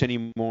excuse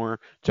anymore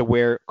to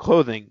wear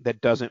clothing that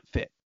doesn't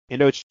fit.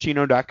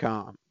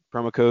 Indochino.com,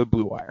 promo code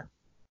Blue Wire.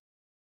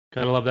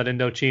 Gotta love that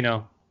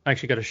Indochino. I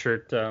actually got a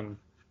shirt, I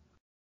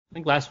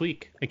think last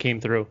week it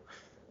came through.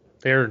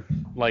 They're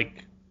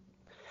like,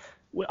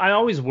 I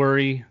always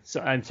worry. So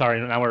I'm sorry,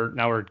 now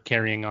we're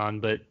carrying on,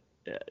 but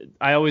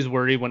I always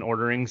worry when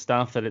ordering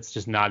stuff that it's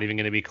just not even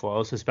going to be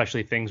close,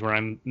 especially things where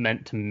I'm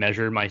meant to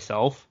measure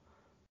myself.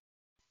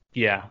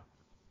 Yeah,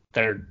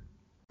 they're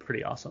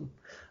pretty awesome.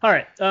 All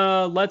right,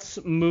 let's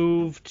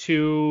move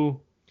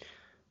to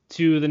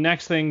the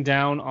next thing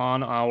down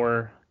on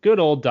our good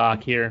old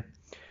doc here.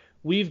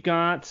 We've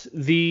got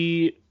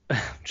the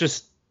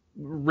just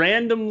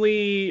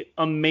randomly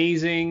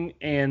amazing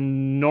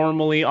and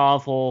normally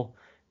awful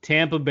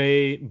Tampa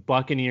Bay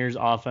Buccaneers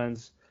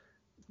offense.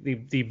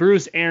 The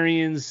Bruce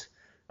Arians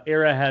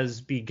era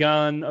has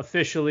begun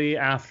officially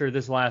after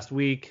this last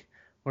week,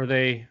 where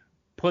they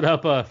put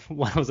up a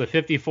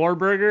 54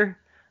 burger?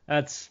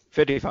 That's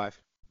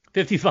 55.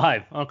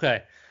 55.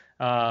 Okay.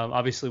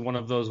 Obviously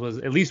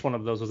at least one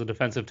of those was a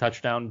defensive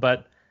touchdown,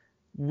 but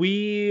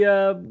we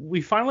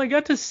finally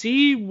got to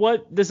see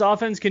what this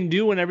offense can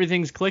do when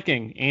everything's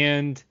clicking.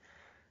 And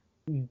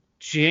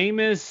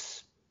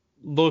Jameis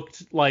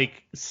looked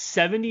like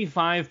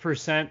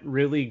 75%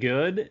 really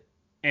good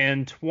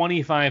and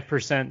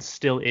 25%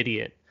 still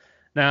idiot.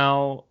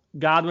 Now,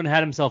 Godwin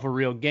had himself a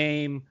real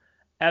game.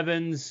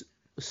 Evans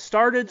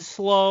started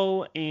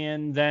slow,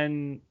 and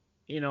then,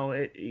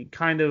 it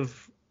kind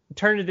of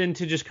turned it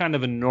into just kind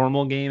of a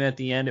normal game at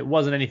the end. It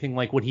wasn't anything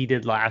like what he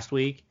did last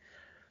week.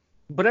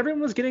 But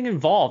everyone was getting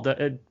involved,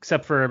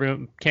 except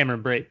for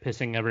Cameron Brate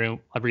pissing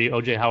every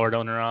O.J. Howard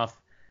owner off.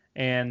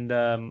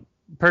 And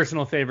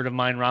personal favorite of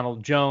mine,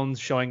 Ronald Jones,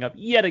 showing up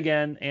yet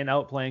again and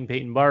outplaying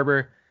Peyton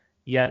Barber.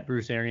 Yet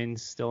Bruce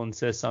Arians still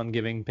insists on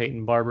giving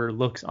Peyton Barber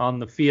looks on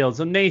the field.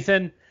 So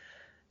Nathan,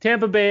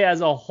 Tampa Bay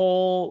as a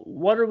whole,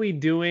 what are we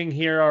doing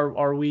here?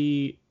 Are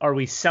we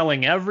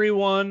selling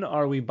everyone?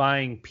 Are we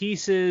buying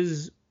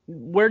pieces?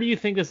 Where do you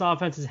think this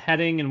offense is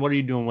heading, and what are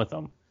you doing with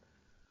them?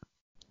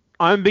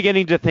 I'm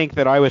beginning to think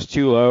that I was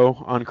too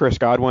low on Chris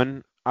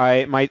Godwin.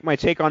 My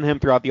take on him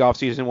throughout the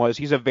offseason was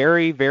he's a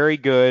very, very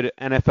good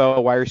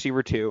NFL wide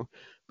receiver 2,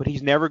 but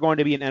he's never going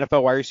to be an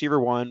NFL wide receiver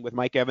 1 with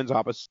Mike Evans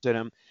opposite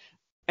him.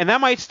 And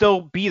that might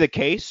still be the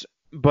case,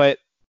 but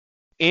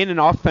in an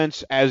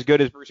offense as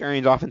good as Bruce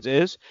Arians' offense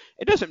is,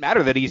 it doesn't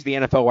matter that he's the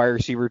NFL wide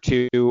receiver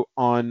 2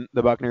 on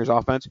the Buccaneers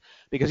offense,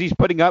 because he's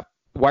putting up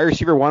wide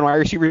receiver 1, wide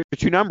receiver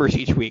 2 numbers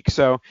each week.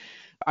 So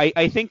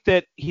I think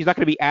that he's not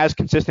going to be as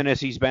consistent as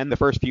he's been the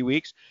first few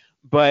weeks,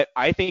 but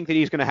I think that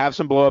he's going to have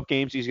some blow-up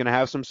games. He's going to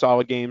have some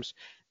solid games,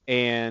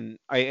 and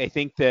I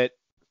think that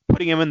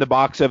putting him in the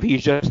box of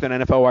he's just an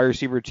NFL wide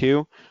receiver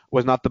 2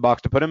 was not the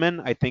box to put him in.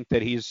 I think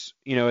that he's,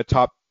 a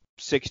top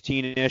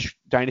 16-ish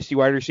dynasty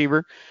wide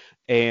receiver,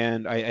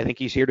 and I think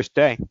he's here to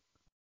stay.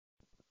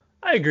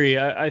 I agree.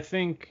 I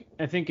think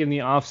in the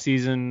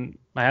offseason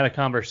I had a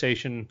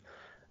conversation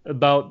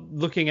about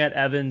looking at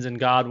Evans and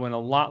Godwin a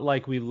lot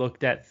like we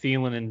looked at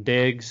Thielen and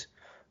Diggs,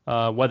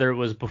 whether it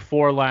was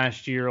before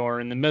last year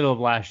or in the middle of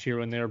last year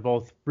when they were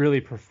both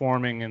really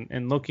performing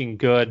and looking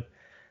good.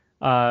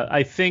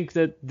 I think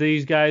that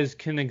these guys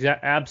can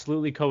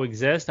absolutely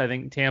coexist. I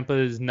think Tampa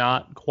is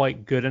not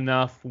quite good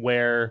enough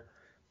where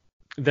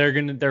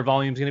their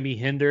volume's going to be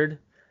hindered.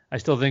 I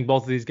still think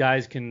both of these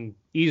guys can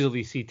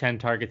easily see 10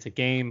 targets a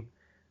game.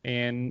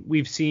 And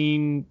we've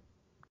seen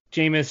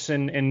Jameis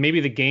and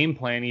maybe the game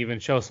plan even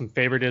show some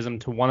favoritism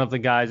to one of the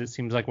guys. It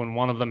seems like when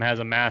one of them has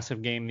a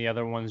massive game, the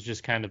other one's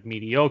just kind of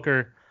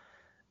mediocre.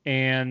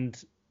 And,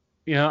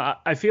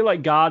 I feel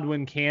like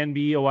Godwin can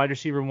be a wide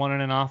receiver 1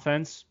 in an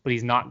offense, but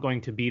he's not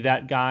going to be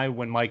that guy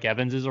when Mike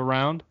Evans is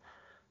around.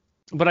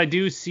 But I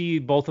do see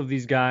both of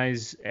these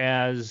guys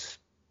as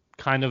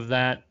kind of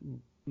that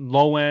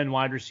low-end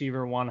wide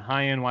receiver 1,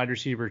 high-end wide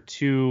receiver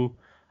 2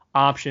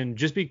 option,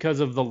 just because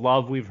of the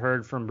love we've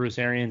heard from Bruce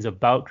Arians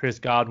about Chris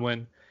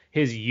Godwin.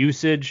 His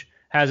usage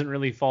hasn't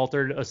really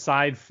faltered,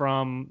 aside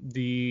from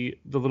the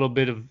little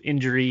bit of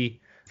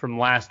injury from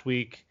last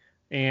week.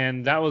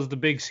 And that was the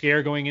big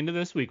scare going into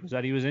this week, was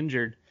that he was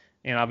injured.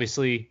 And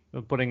obviously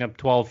putting up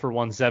 12 for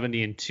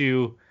 170 and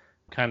 2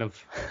 kind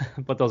of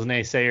put those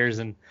naysayers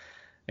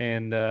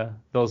and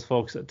those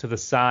folks to the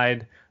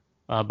side.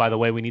 By the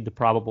way, we need the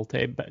probable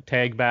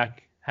tag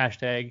back,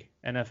 hashtag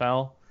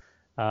NFL.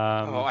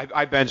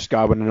 I benched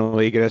Godwin in the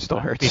league, and it still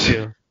hurts. Me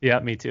too. Yeah,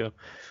 me too.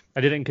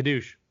 I did it in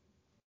Kadoosh.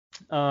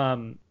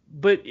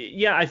 But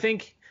yeah, I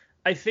think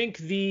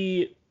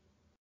the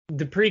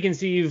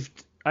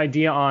preconceived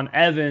idea on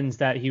Evans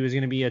that he was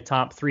going to be a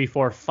top 3,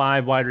 4,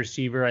 5 wide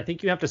receiver, I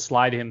think you have to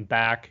slide him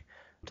back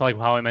to like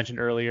how I mentioned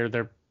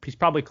earlier. He's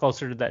probably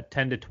closer to that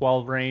 10 to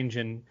 12 range,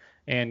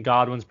 and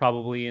Godwin's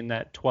probably in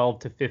that 12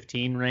 to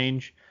 15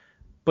 range.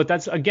 But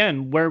that's,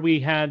 again, where we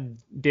had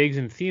Diggs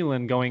and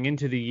Thielen going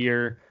into the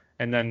year,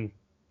 and then,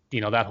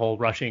 that whole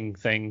rushing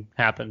thing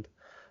happened.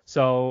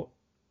 So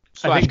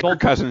I think Kirk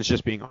Cousins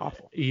just being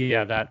awful.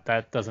 Yeah,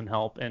 that doesn't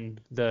help.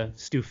 And the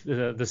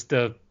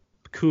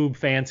Koob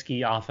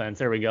Fansky offense,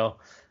 there we go.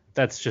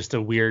 That's just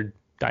a weird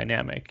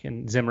dynamic,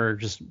 and Zimmer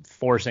just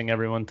forcing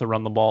everyone to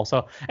run the ball.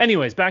 So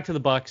anyways, back to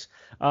the Bucs.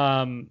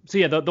 So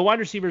yeah, the wide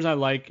receivers I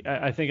like.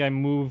 I think I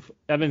move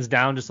Evans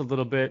down just a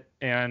little bit,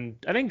 and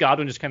I think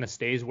Godwin just kind of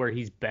stays where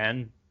he's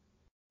been.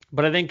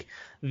 But I think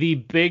the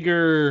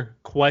bigger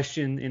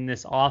question in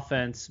this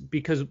offense,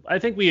 because I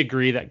think we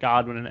agree that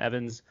Godwin and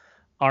Evans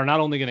are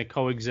not only going to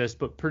coexist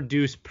but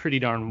produce pretty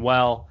darn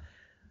well,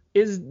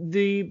 is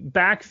the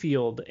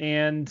backfield.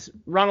 And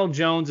Ronald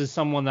Jones is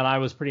someone that I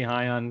was pretty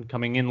high on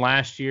coming in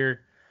last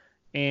year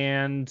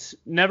and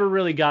never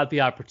really got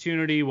the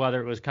opportunity,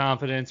 whether it was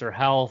confidence or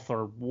health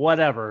or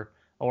whatever,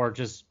 or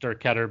just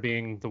Dirk Koetter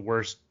being the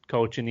worst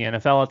coach in the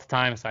NFL at the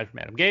time, aside from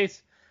Adam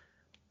Gase.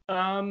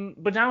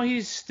 But now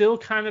he's still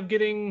kind of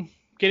getting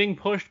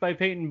pushed by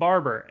Peyton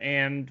Barber,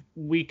 and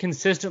we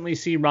consistently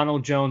see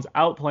Ronald Jones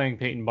outplaying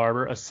Peyton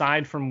Barber,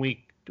 aside from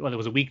week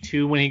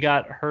 2 when he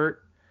got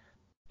hurt.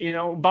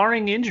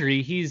 Barring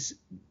injury, he's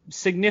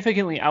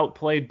significantly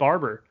outplayed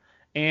Barber,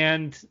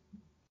 and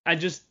I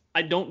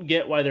don't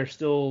get why they're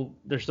still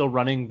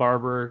running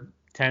Barber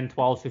 10,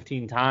 12,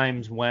 15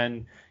 times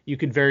when you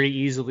could very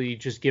easily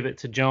just give it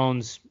to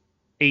Jones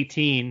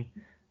 18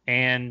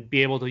 and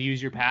be able to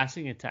use your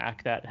passing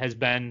attack that has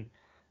been,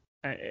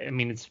 I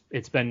mean,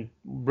 it's been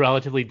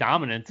relatively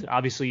dominant.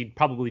 Obviously, you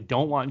probably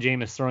don't want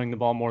Jameis throwing the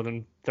ball more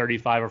than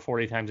 35 or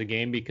 40 times a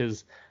game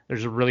because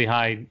there's a really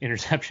high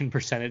interception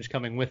percentage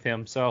coming with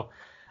him. So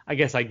I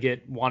guess I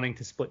get wanting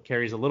to split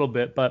carries a little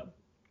bit, but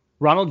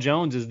Ronald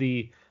Jones is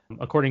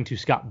according to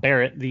Scott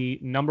Barrett, the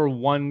number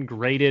 1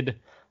 graded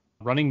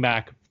running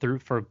back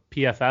for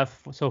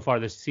PFF so far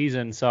this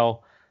season.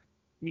 So,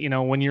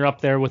 when you're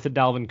up there with the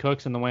Dalvin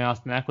Cooks and the way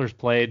Austin Eckler's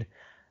played,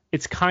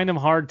 it's kind of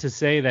hard to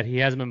say that he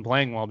hasn't been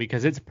playing well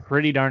because it's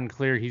pretty darn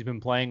clear he's been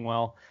playing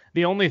well.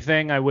 The only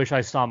thing I wish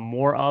I saw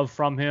more of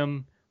from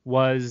him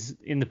was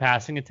in the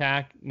passing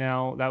attack.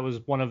 Now, that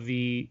was one of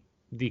the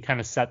kind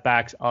of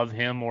setbacks of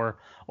him, or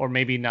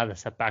maybe not a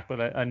setback, but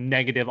a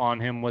negative on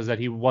him was that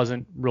he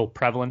wasn't real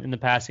prevalent in the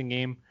passing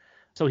game.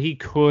 So he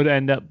could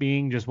end up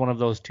being just one of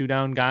those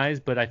 2-down guys,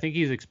 but I think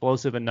he's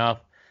explosive enough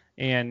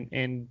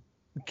and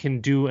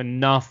can do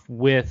enough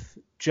with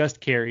just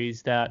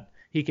carries that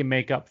he can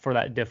make up for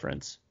that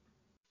difference.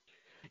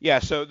 Yeah,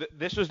 so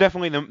this was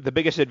definitely the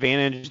biggest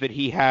advantage that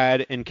he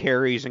had in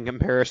carries in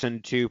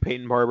comparison to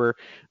Peyton Barber,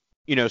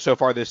 so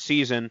far this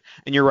season.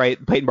 And you're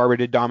right, Peyton Barber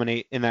did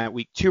dominate in that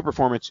week 2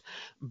 performance,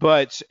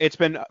 but it's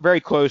been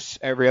very close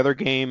every other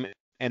game.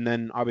 And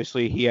then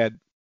obviously he had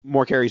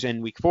more carries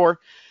in week 4.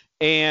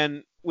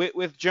 And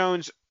with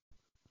Jones,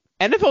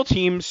 NFL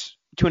teams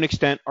to an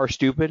extent are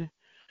stupid,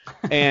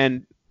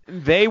 and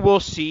they will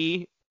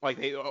see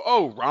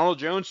Ronald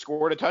Jones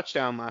scored a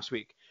touchdown last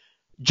week.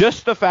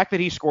 Just the fact that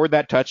he scored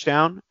that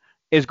touchdown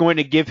is going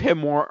to give him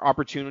more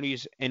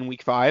opportunities in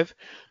week 5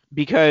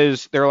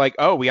 because they're like,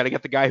 oh, we got to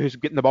get the guy who's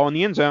getting the ball in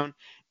the end zone.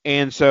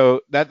 And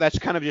so that's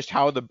kind of just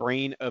how the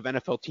brain of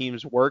NFL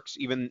teams works,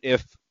 even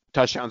if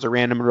touchdowns are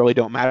random and really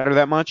don't matter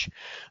that much.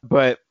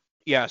 But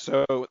yeah,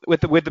 so with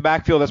the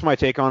backfield, that's my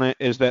take on it,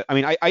 is that, I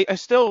mean, I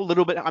still a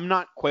little bit, I'm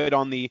not quite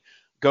on the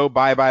go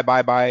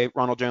bye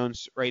Ronald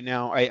Jones right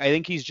now. I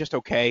think he's just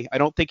okay. I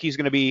don't think he's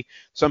going to be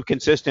some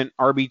consistent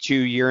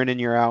RB2 year in and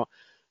year out.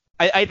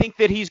 I think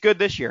that he's good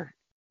this year,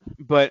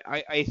 but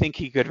I think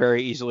he could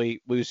very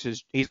easily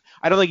lose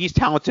I don't think he's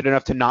talented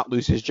enough to not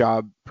lose his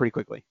job pretty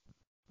quickly.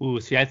 Ooh,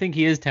 see, I think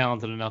he is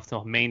talented enough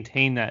to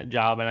maintain that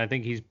job, and I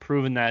think he's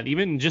proven that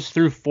even just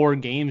through 4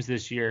 games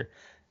this year.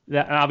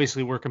 That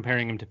obviously we're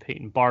comparing him to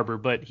Peyton Barber,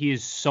 but he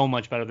is so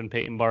much better than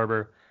Peyton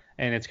Barber,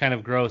 and it's kind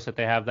of gross that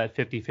they have that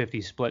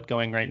 50-50 split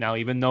going right now,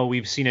 even though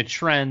we've seen a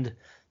trend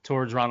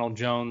towards Ronald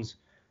Jones.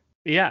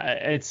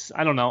 Yeah,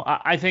 I don't know.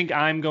 I think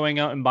I'm going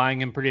out and buying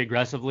him pretty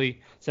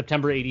aggressively.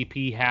 September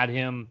ADP had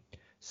him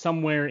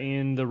somewhere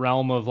in the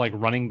realm of like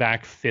running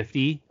back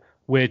 50,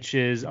 which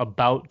is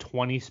about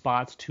 20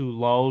 spots too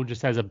low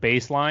just as a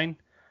baseline.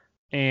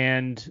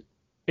 And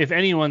if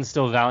anyone's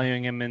still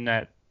valuing him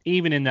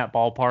even in that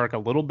ballpark a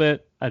little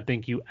bit, I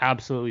think you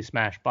absolutely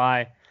smash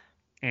by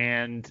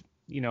and,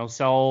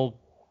 sell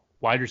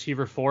wide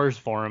receiver 4s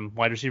for him,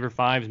 wide receiver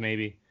 5s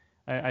maybe.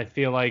 I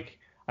feel like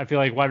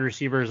wide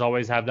receivers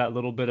always have that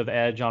little bit of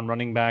edge on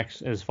running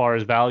backs as far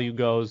as value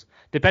goes,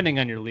 depending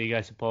on your league,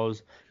 I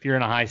suppose. If you're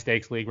in a high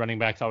stakes league, running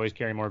backs always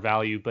carry more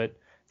value, but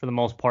for the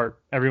most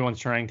part, everyone's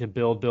trying to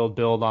build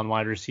on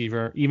wide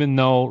receiver, even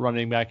though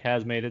running back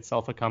has made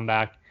itself a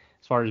comeback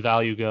as far as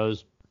value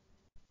goes.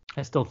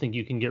 I still think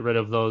you can get rid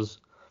of those,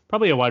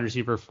 probably a wide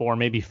receiver 4,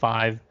 maybe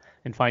 5,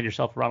 and find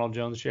yourself a Ronald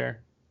Jones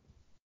share.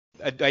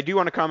 I do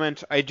want to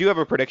comment. I do have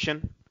a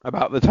prediction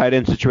about the tight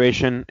end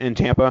situation in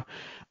Tampa.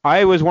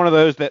 I was one of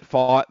those that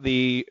fought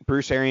the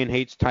Bruce Arians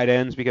hates tight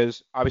ends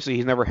because obviously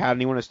he's never had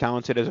anyone as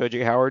talented as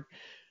O.J. Howard.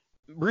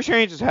 Bruce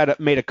Arians has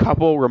made a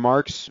couple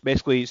remarks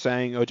basically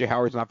saying O.J.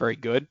 Howard's not very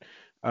good,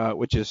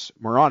 which is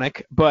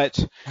moronic.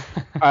 But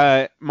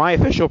my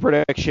official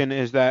prediction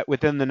is that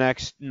within the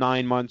next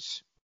 9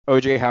 months,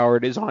 O.J.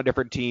 Howard is on a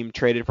different team,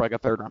 traded for like a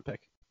 3rd-round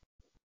pick.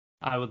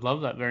 I would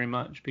love that very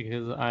much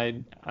because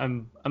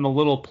I'm a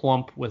little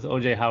plump with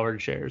O.J.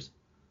 Howard shares.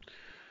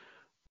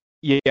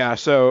 Yeah,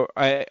 so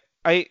I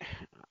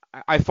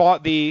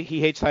fought the he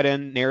hates tight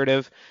end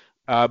narrative,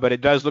 but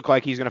it does look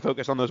like he's going to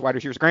focus on those wide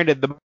receivers.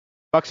 Granted, the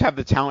Bucs have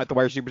the talent at the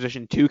wide receiver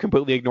position to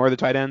completely ignore the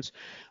tight ends,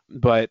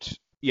 but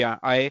yeah,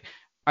 I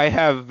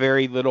have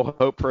very little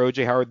hope for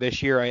O.J. Howard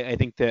this year. I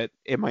think that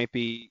it might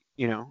be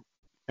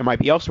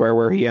elsewhere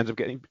where he ends up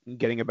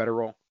getting a better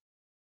role.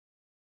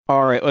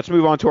 All right, let's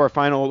move on to our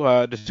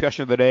final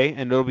discussion of the day,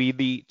 and it'll be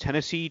the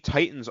Tennessee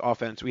Titans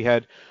offense. We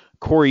had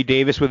Corey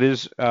Davis with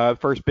his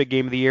first big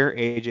game of the year,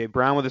 A.J.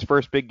 Brown with his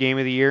first big game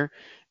of the year,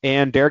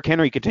 and Derrick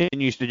Henry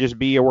continues to just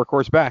be a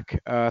workhorse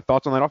back.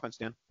 Thoughts on that offense,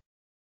 Dan?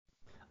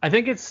 I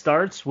think it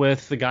starts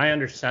with the guy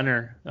under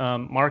center.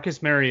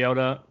 Marcus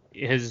Mariota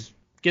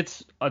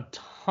gets a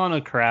ton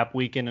of crap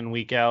week in and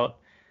week out,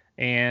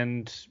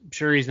 and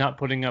sure, he's not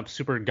putting up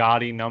super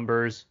gaudy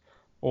numbers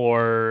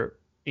or,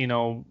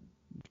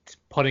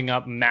 putting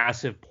up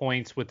massive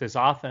points with this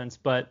offense,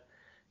 but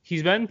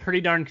he's been pretty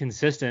darn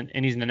consistent,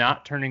 and he's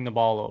not turning the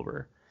ball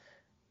over.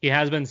 He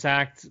has been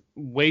sacked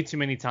way too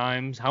many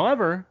times.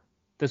 However,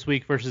 this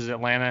week versus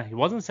Atlanta, he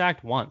wasn't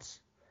sacked once.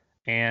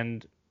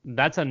 And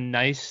that's a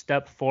nice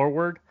step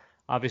forward.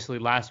 Obviously,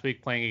 last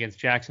week playing against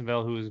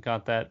Jacksonville, who's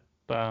got that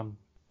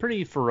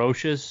pretty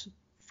ferocious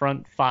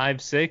front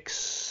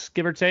 5-6,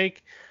 give or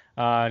take.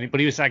 But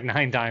he was sacked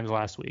 9 times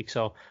last week.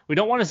 So we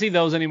don't want to see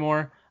those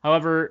anymore.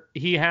 However,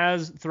 he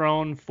has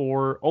thrown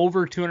for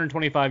over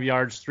 225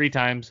 yards 3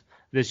 times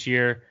this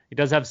year. He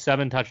does have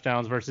 7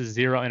 touchdowns versus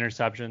 0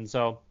 interceptions.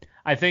 So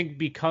I think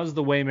because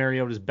the way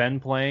Mariota's been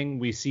playing,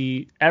 we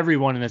see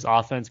everyone in this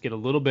offense get a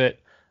little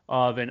bit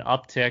of an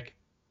uptick.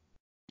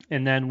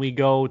 And then we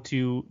go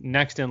to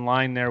next in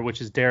line there,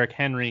 which is Derrick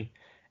Henry.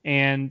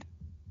 And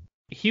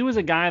he was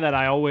a guy that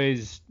I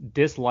always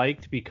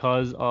disliked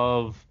because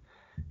of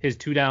his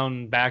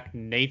 2-down back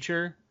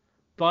nature.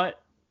 But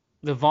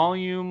the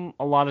volume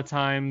a lot of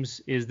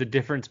times is the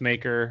difference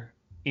maker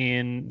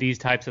in these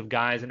types of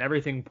guys. And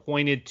everything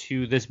pointed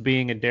to this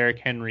being a Derrick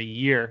Henry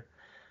year.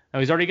 Now,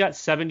 he's already got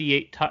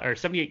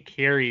 78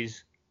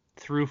 carries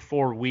through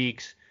 4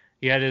 weeks.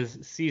 He had his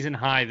season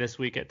high this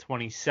week at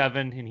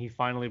 27, and he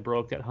finally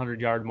broke that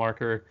 100-yard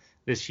marker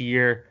this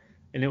year.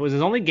 And it was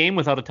his only game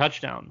without a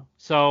touchdown.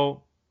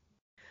 So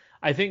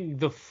I think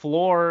the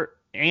floor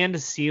and the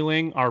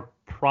ceiling are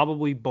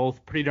probably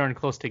both pretty darn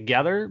close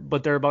together,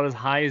 but they're about as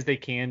high as they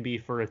can be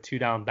for a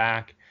 2-down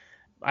back.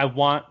 I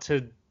want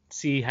to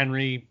see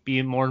Henry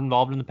be more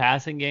involved in the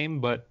passing game,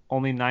 but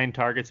only 9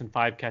 targets and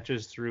 5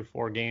 catches through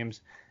 4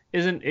 games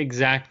isn't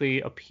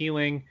exactly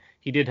appealing.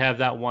 He did have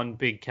that one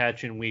big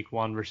catch in week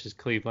 1 versus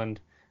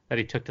Cleveland that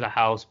he took to the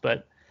house.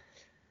 But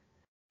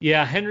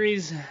yeah,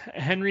 Henry's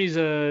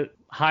a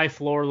high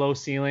floor, low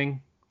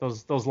ceiling.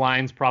 Those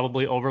lines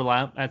probably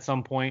overlap at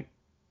some point.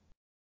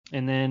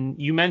 And then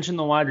you mentioned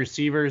the wide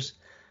receivers.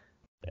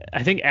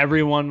 I think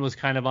everyone was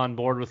kind of on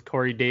board with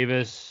Corey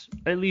Davis.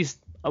 At least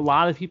a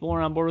lot of people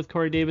are on board with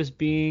Corey Davis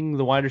being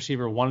the wide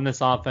receiver 1 in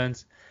this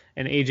offense,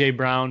 and A.J.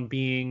 Brown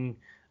being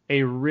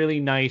a really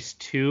nice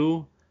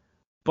 2.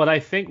 But I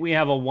think we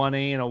have a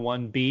 1A and a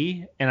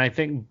 1B, and I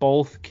think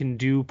both can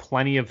do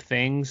plenty of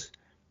things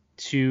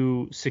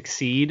to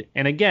succeed.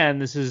 And again,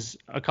 this is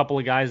a couple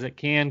of guys that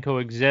can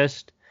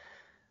coexist.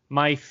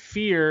 My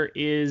fear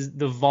is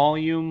the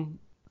volume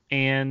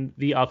and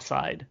the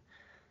upside.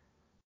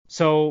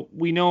 So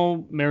we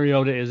know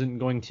Mariota isn't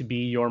going to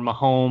be your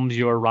Mahomes,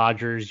 your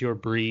Rodgers, your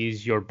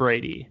Breeze, your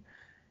Brady.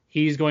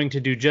 He's going to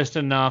do just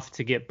enough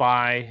to get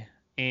by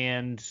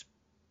and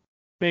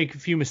make a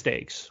few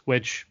mistakes,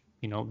 which,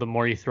 the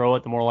more you throw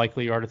it, the more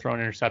likely you are to throw an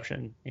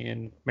interception.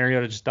 And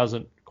Mariota just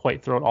doesn't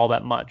quite throw it all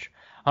that much.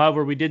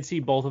 However, we did see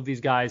both of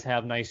these guys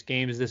have nice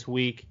games this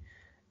week,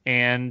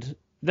 and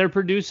they're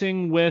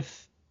producing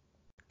with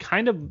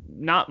kind of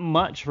not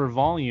much for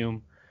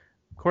volume.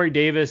 Corey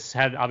Davis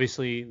had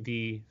obviously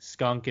the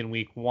skunk in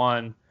week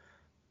 1,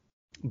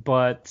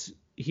 but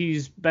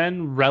he's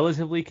been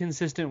relatively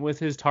consistent with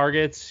his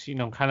targets,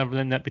 kind of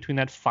in that between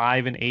that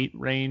 5 and 8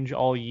 range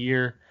all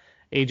year.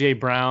 A.J.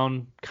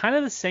 Brown, kind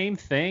of the same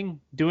thing,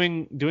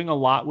 doing a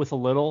lot with a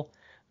little.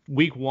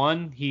 Week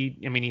 1, he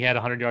had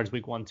 100 yards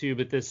week 1 too,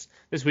 but this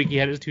week he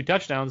had his 2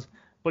 touchdowns,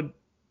 but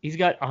he's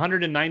got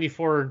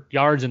 194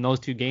 yards in those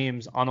 2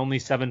 games on only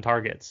 7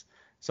 targets.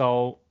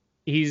 So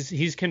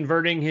he's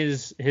converting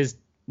his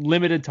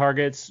limited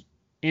targets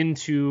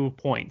into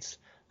points.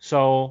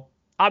 So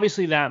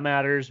obviously that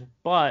matters,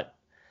 but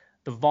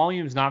the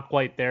volume's not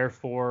quite there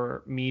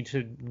for me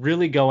to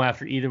really go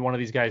after either one of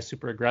these guys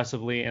super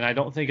aggressively, and I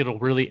don't think it'll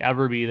really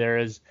ever be there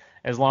as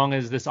long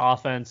as this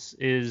offense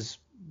is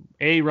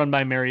A, run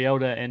by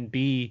Mariota, and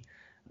B,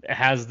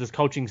 has this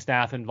coaching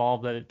staff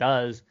involved that it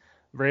does.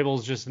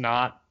 Vrabel's just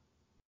not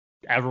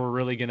ever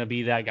really going to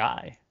be that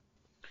guy.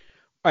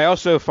 I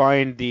also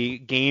find the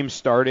game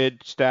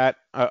started stat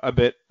a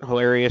bit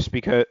hilarious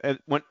because, of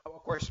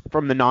course,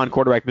 from the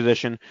non-quarterback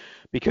position,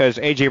 because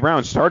A.J.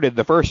 Brown started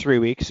the first 3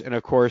 weeks, and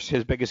of course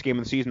his biggest game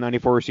of the season,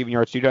 94 receiving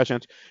yards, 2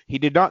 touchdowns. He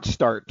did not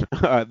start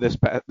this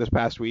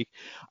past week.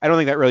 I don't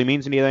think that really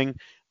means anything,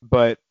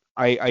 but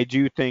I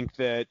do think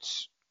that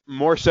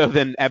more so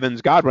than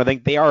Evans Godwin, I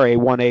think they are a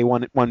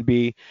 1A,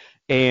 1B,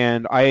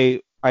 and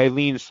I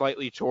lean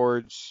slightly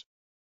towards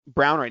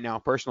Brown right now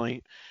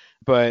personally,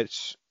 but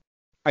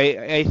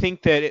I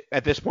think that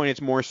at this point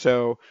it's more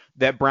so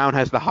that Brown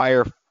has the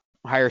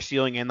higher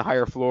ceiling and the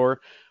higher floor.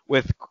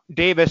 With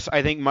Davis,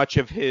 I think much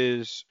of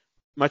his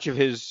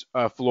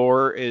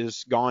floor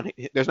is gone.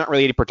 There's not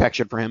really any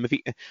protection for him. If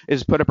he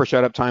is put up or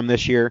shut up time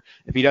this year,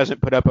 if he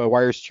doesn't put up a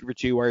wide receiver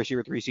 2, wide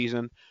receiver 3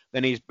 season,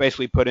 then he's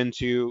basically put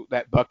into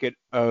that bucket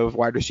of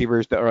wide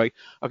receivers that are like,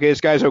 okay, this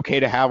guy's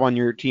okay to have on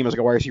your team as like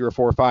a wide receiver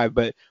 4 or 5,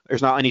 but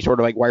there's not any sort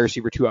of like wide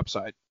receiver 2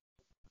 upside.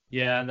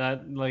 Yeah, and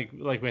that like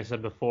I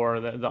said before,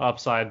 the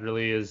upside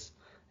really is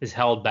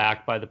held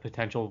back by the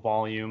potential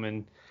volume,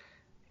 and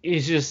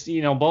it's just,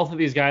 both of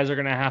these guys are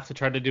going to have to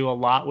try to do a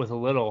lot with a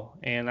little,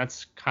 and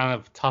that's kind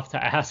of tough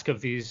to ask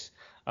of these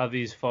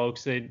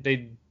folks.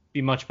 They'd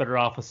be much better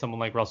off with someone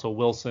like Russell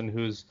Wilson,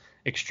 who's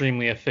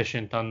extremely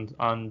efficient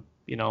on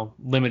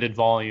limited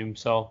volume.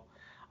 So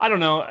I don't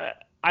know.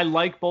 I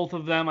like both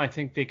of them. I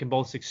think they can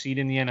both succeed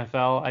in the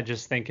NFL. I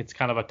just think it's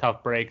kind of a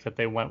tough break that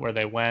they went where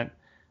they went.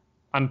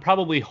 I'm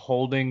probably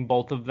holding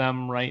both of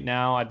them right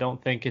now. I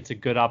don't think it's a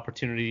good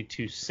opportunity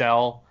to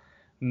sell.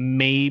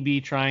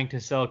 Maybe trying to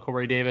sell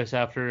Corey Davis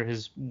after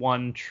his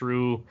one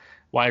true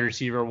wide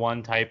receiver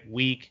one type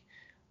week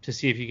to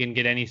see if you can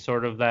get any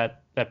sort of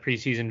that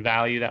preseason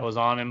value that was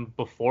on him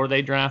before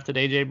they drafted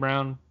A.J.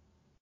 Brown.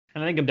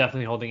 And I think I'm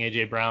definitely holding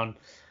A.J. Brown.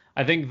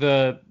 I think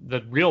the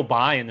real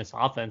buy in this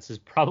offense is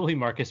probably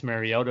Marcus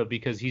Mariota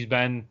because he's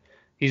been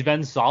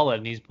solid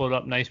and he's put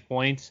up nice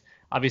points.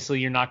 Obviously,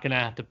 you're not going to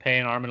have to pay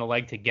an arm and a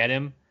leg to get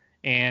him,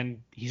 and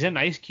he's a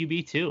nice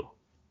QB too.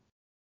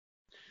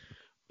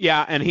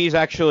 Yeah, and he's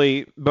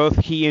actually, both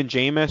he and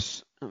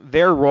Jameis,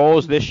 their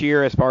roles this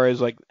year as far as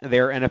like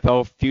their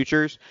NFL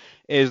futures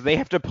is they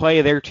have to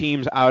play their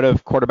teams out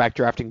of quarterback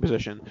drafting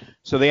position.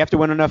 So they have to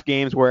win enough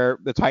games where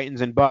the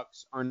Titans and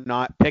Bucks are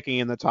not picking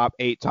in the top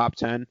 8, top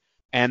 10.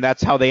 And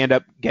that's how they end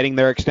up getting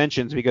their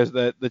extensions because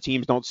the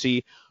teams don't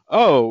see,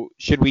 oh,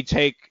 should we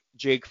take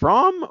Jake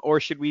Fromm or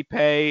should we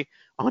pay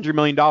 $100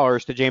 million to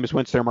Jameis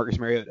Winston or Marcus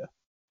Mariota?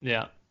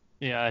 Yeah.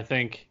 I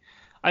think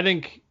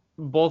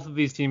both of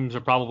these teams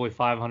are probably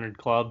 500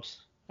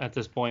 clubs at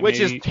this point. Which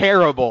is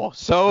terrible.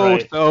 So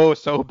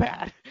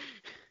bad.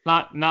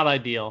 Not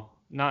ideal.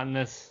 Not in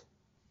this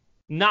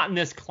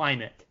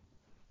climate.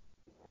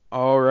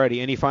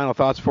 Alrighty. Any final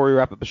thoughts before we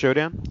wrap up the show,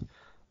 Dan?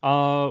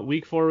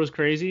 Week 4 was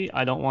crazy.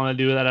 I don't want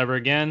to do that ever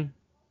again.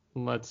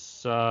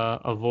 Let's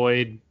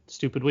avoid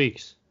stupid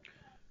weeks.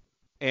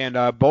 And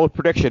bold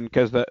prediction,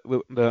 because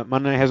the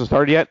Monday night hasn't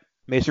started yet.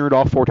 Mason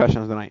Rudolph 4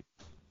 touchdowns tonight.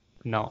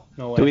 No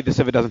way. Delete this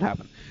if it doesn't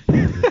happen.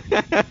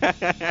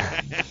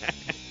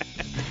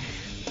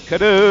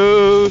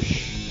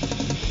 Kadoosh.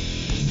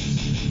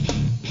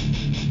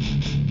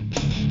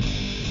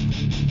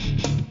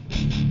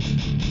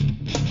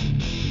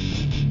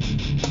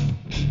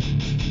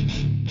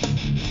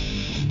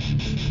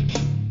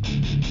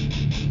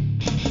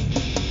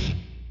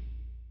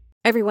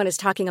 Everyone is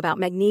talking about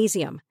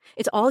magnesium.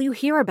 It's all you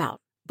hear about.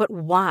 But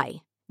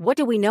why? What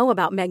do we know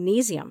about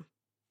magnesium?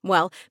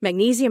 Well,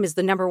 magnesium is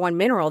the number one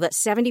mineral that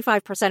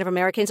 75% of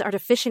Americans are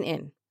deficient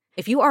in.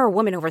 If you are a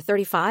woman over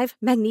 35,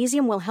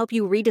 magnesium will help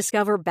you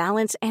rediscover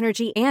balance,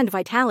 energy, and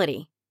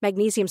vitality.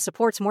 Magnesium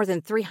supports more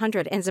than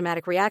 300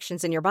 enzymatic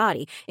reactions in your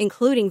body,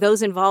 including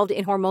those involved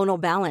in hormonal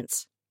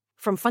balance.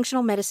 From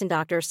functional medicine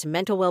doctors to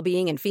mental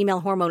well-being and female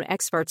hormone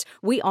experts,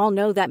 we all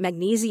know that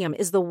magnesium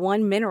is the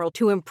one mineral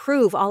to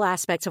improve all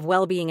aspects of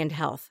well-being and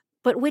health.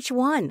 But which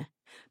one?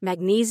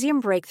 Magnesium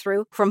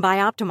Breakthrough from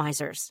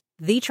Bioptimizers,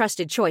 the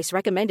trusted choice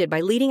recommended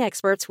by leading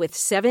experts with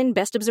 7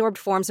 best-absorbed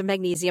forms of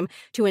magnesium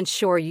to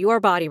ensure your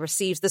body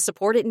receives the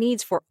support it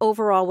needs for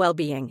overall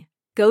well-being.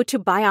 Go to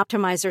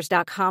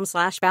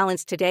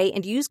bioptimizers.com/balance today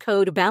and use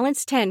code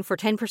BALANCE10 for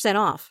 10%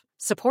 off.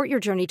 Support your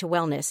journey to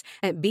wellness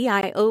at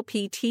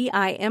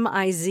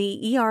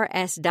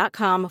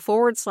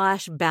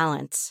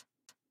bioptimizers.com/balance.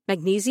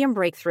 Magnesium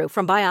Breakthrough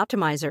from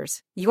Bioptimizers,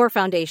 your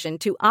foundation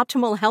to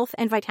optimal health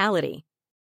and vitality.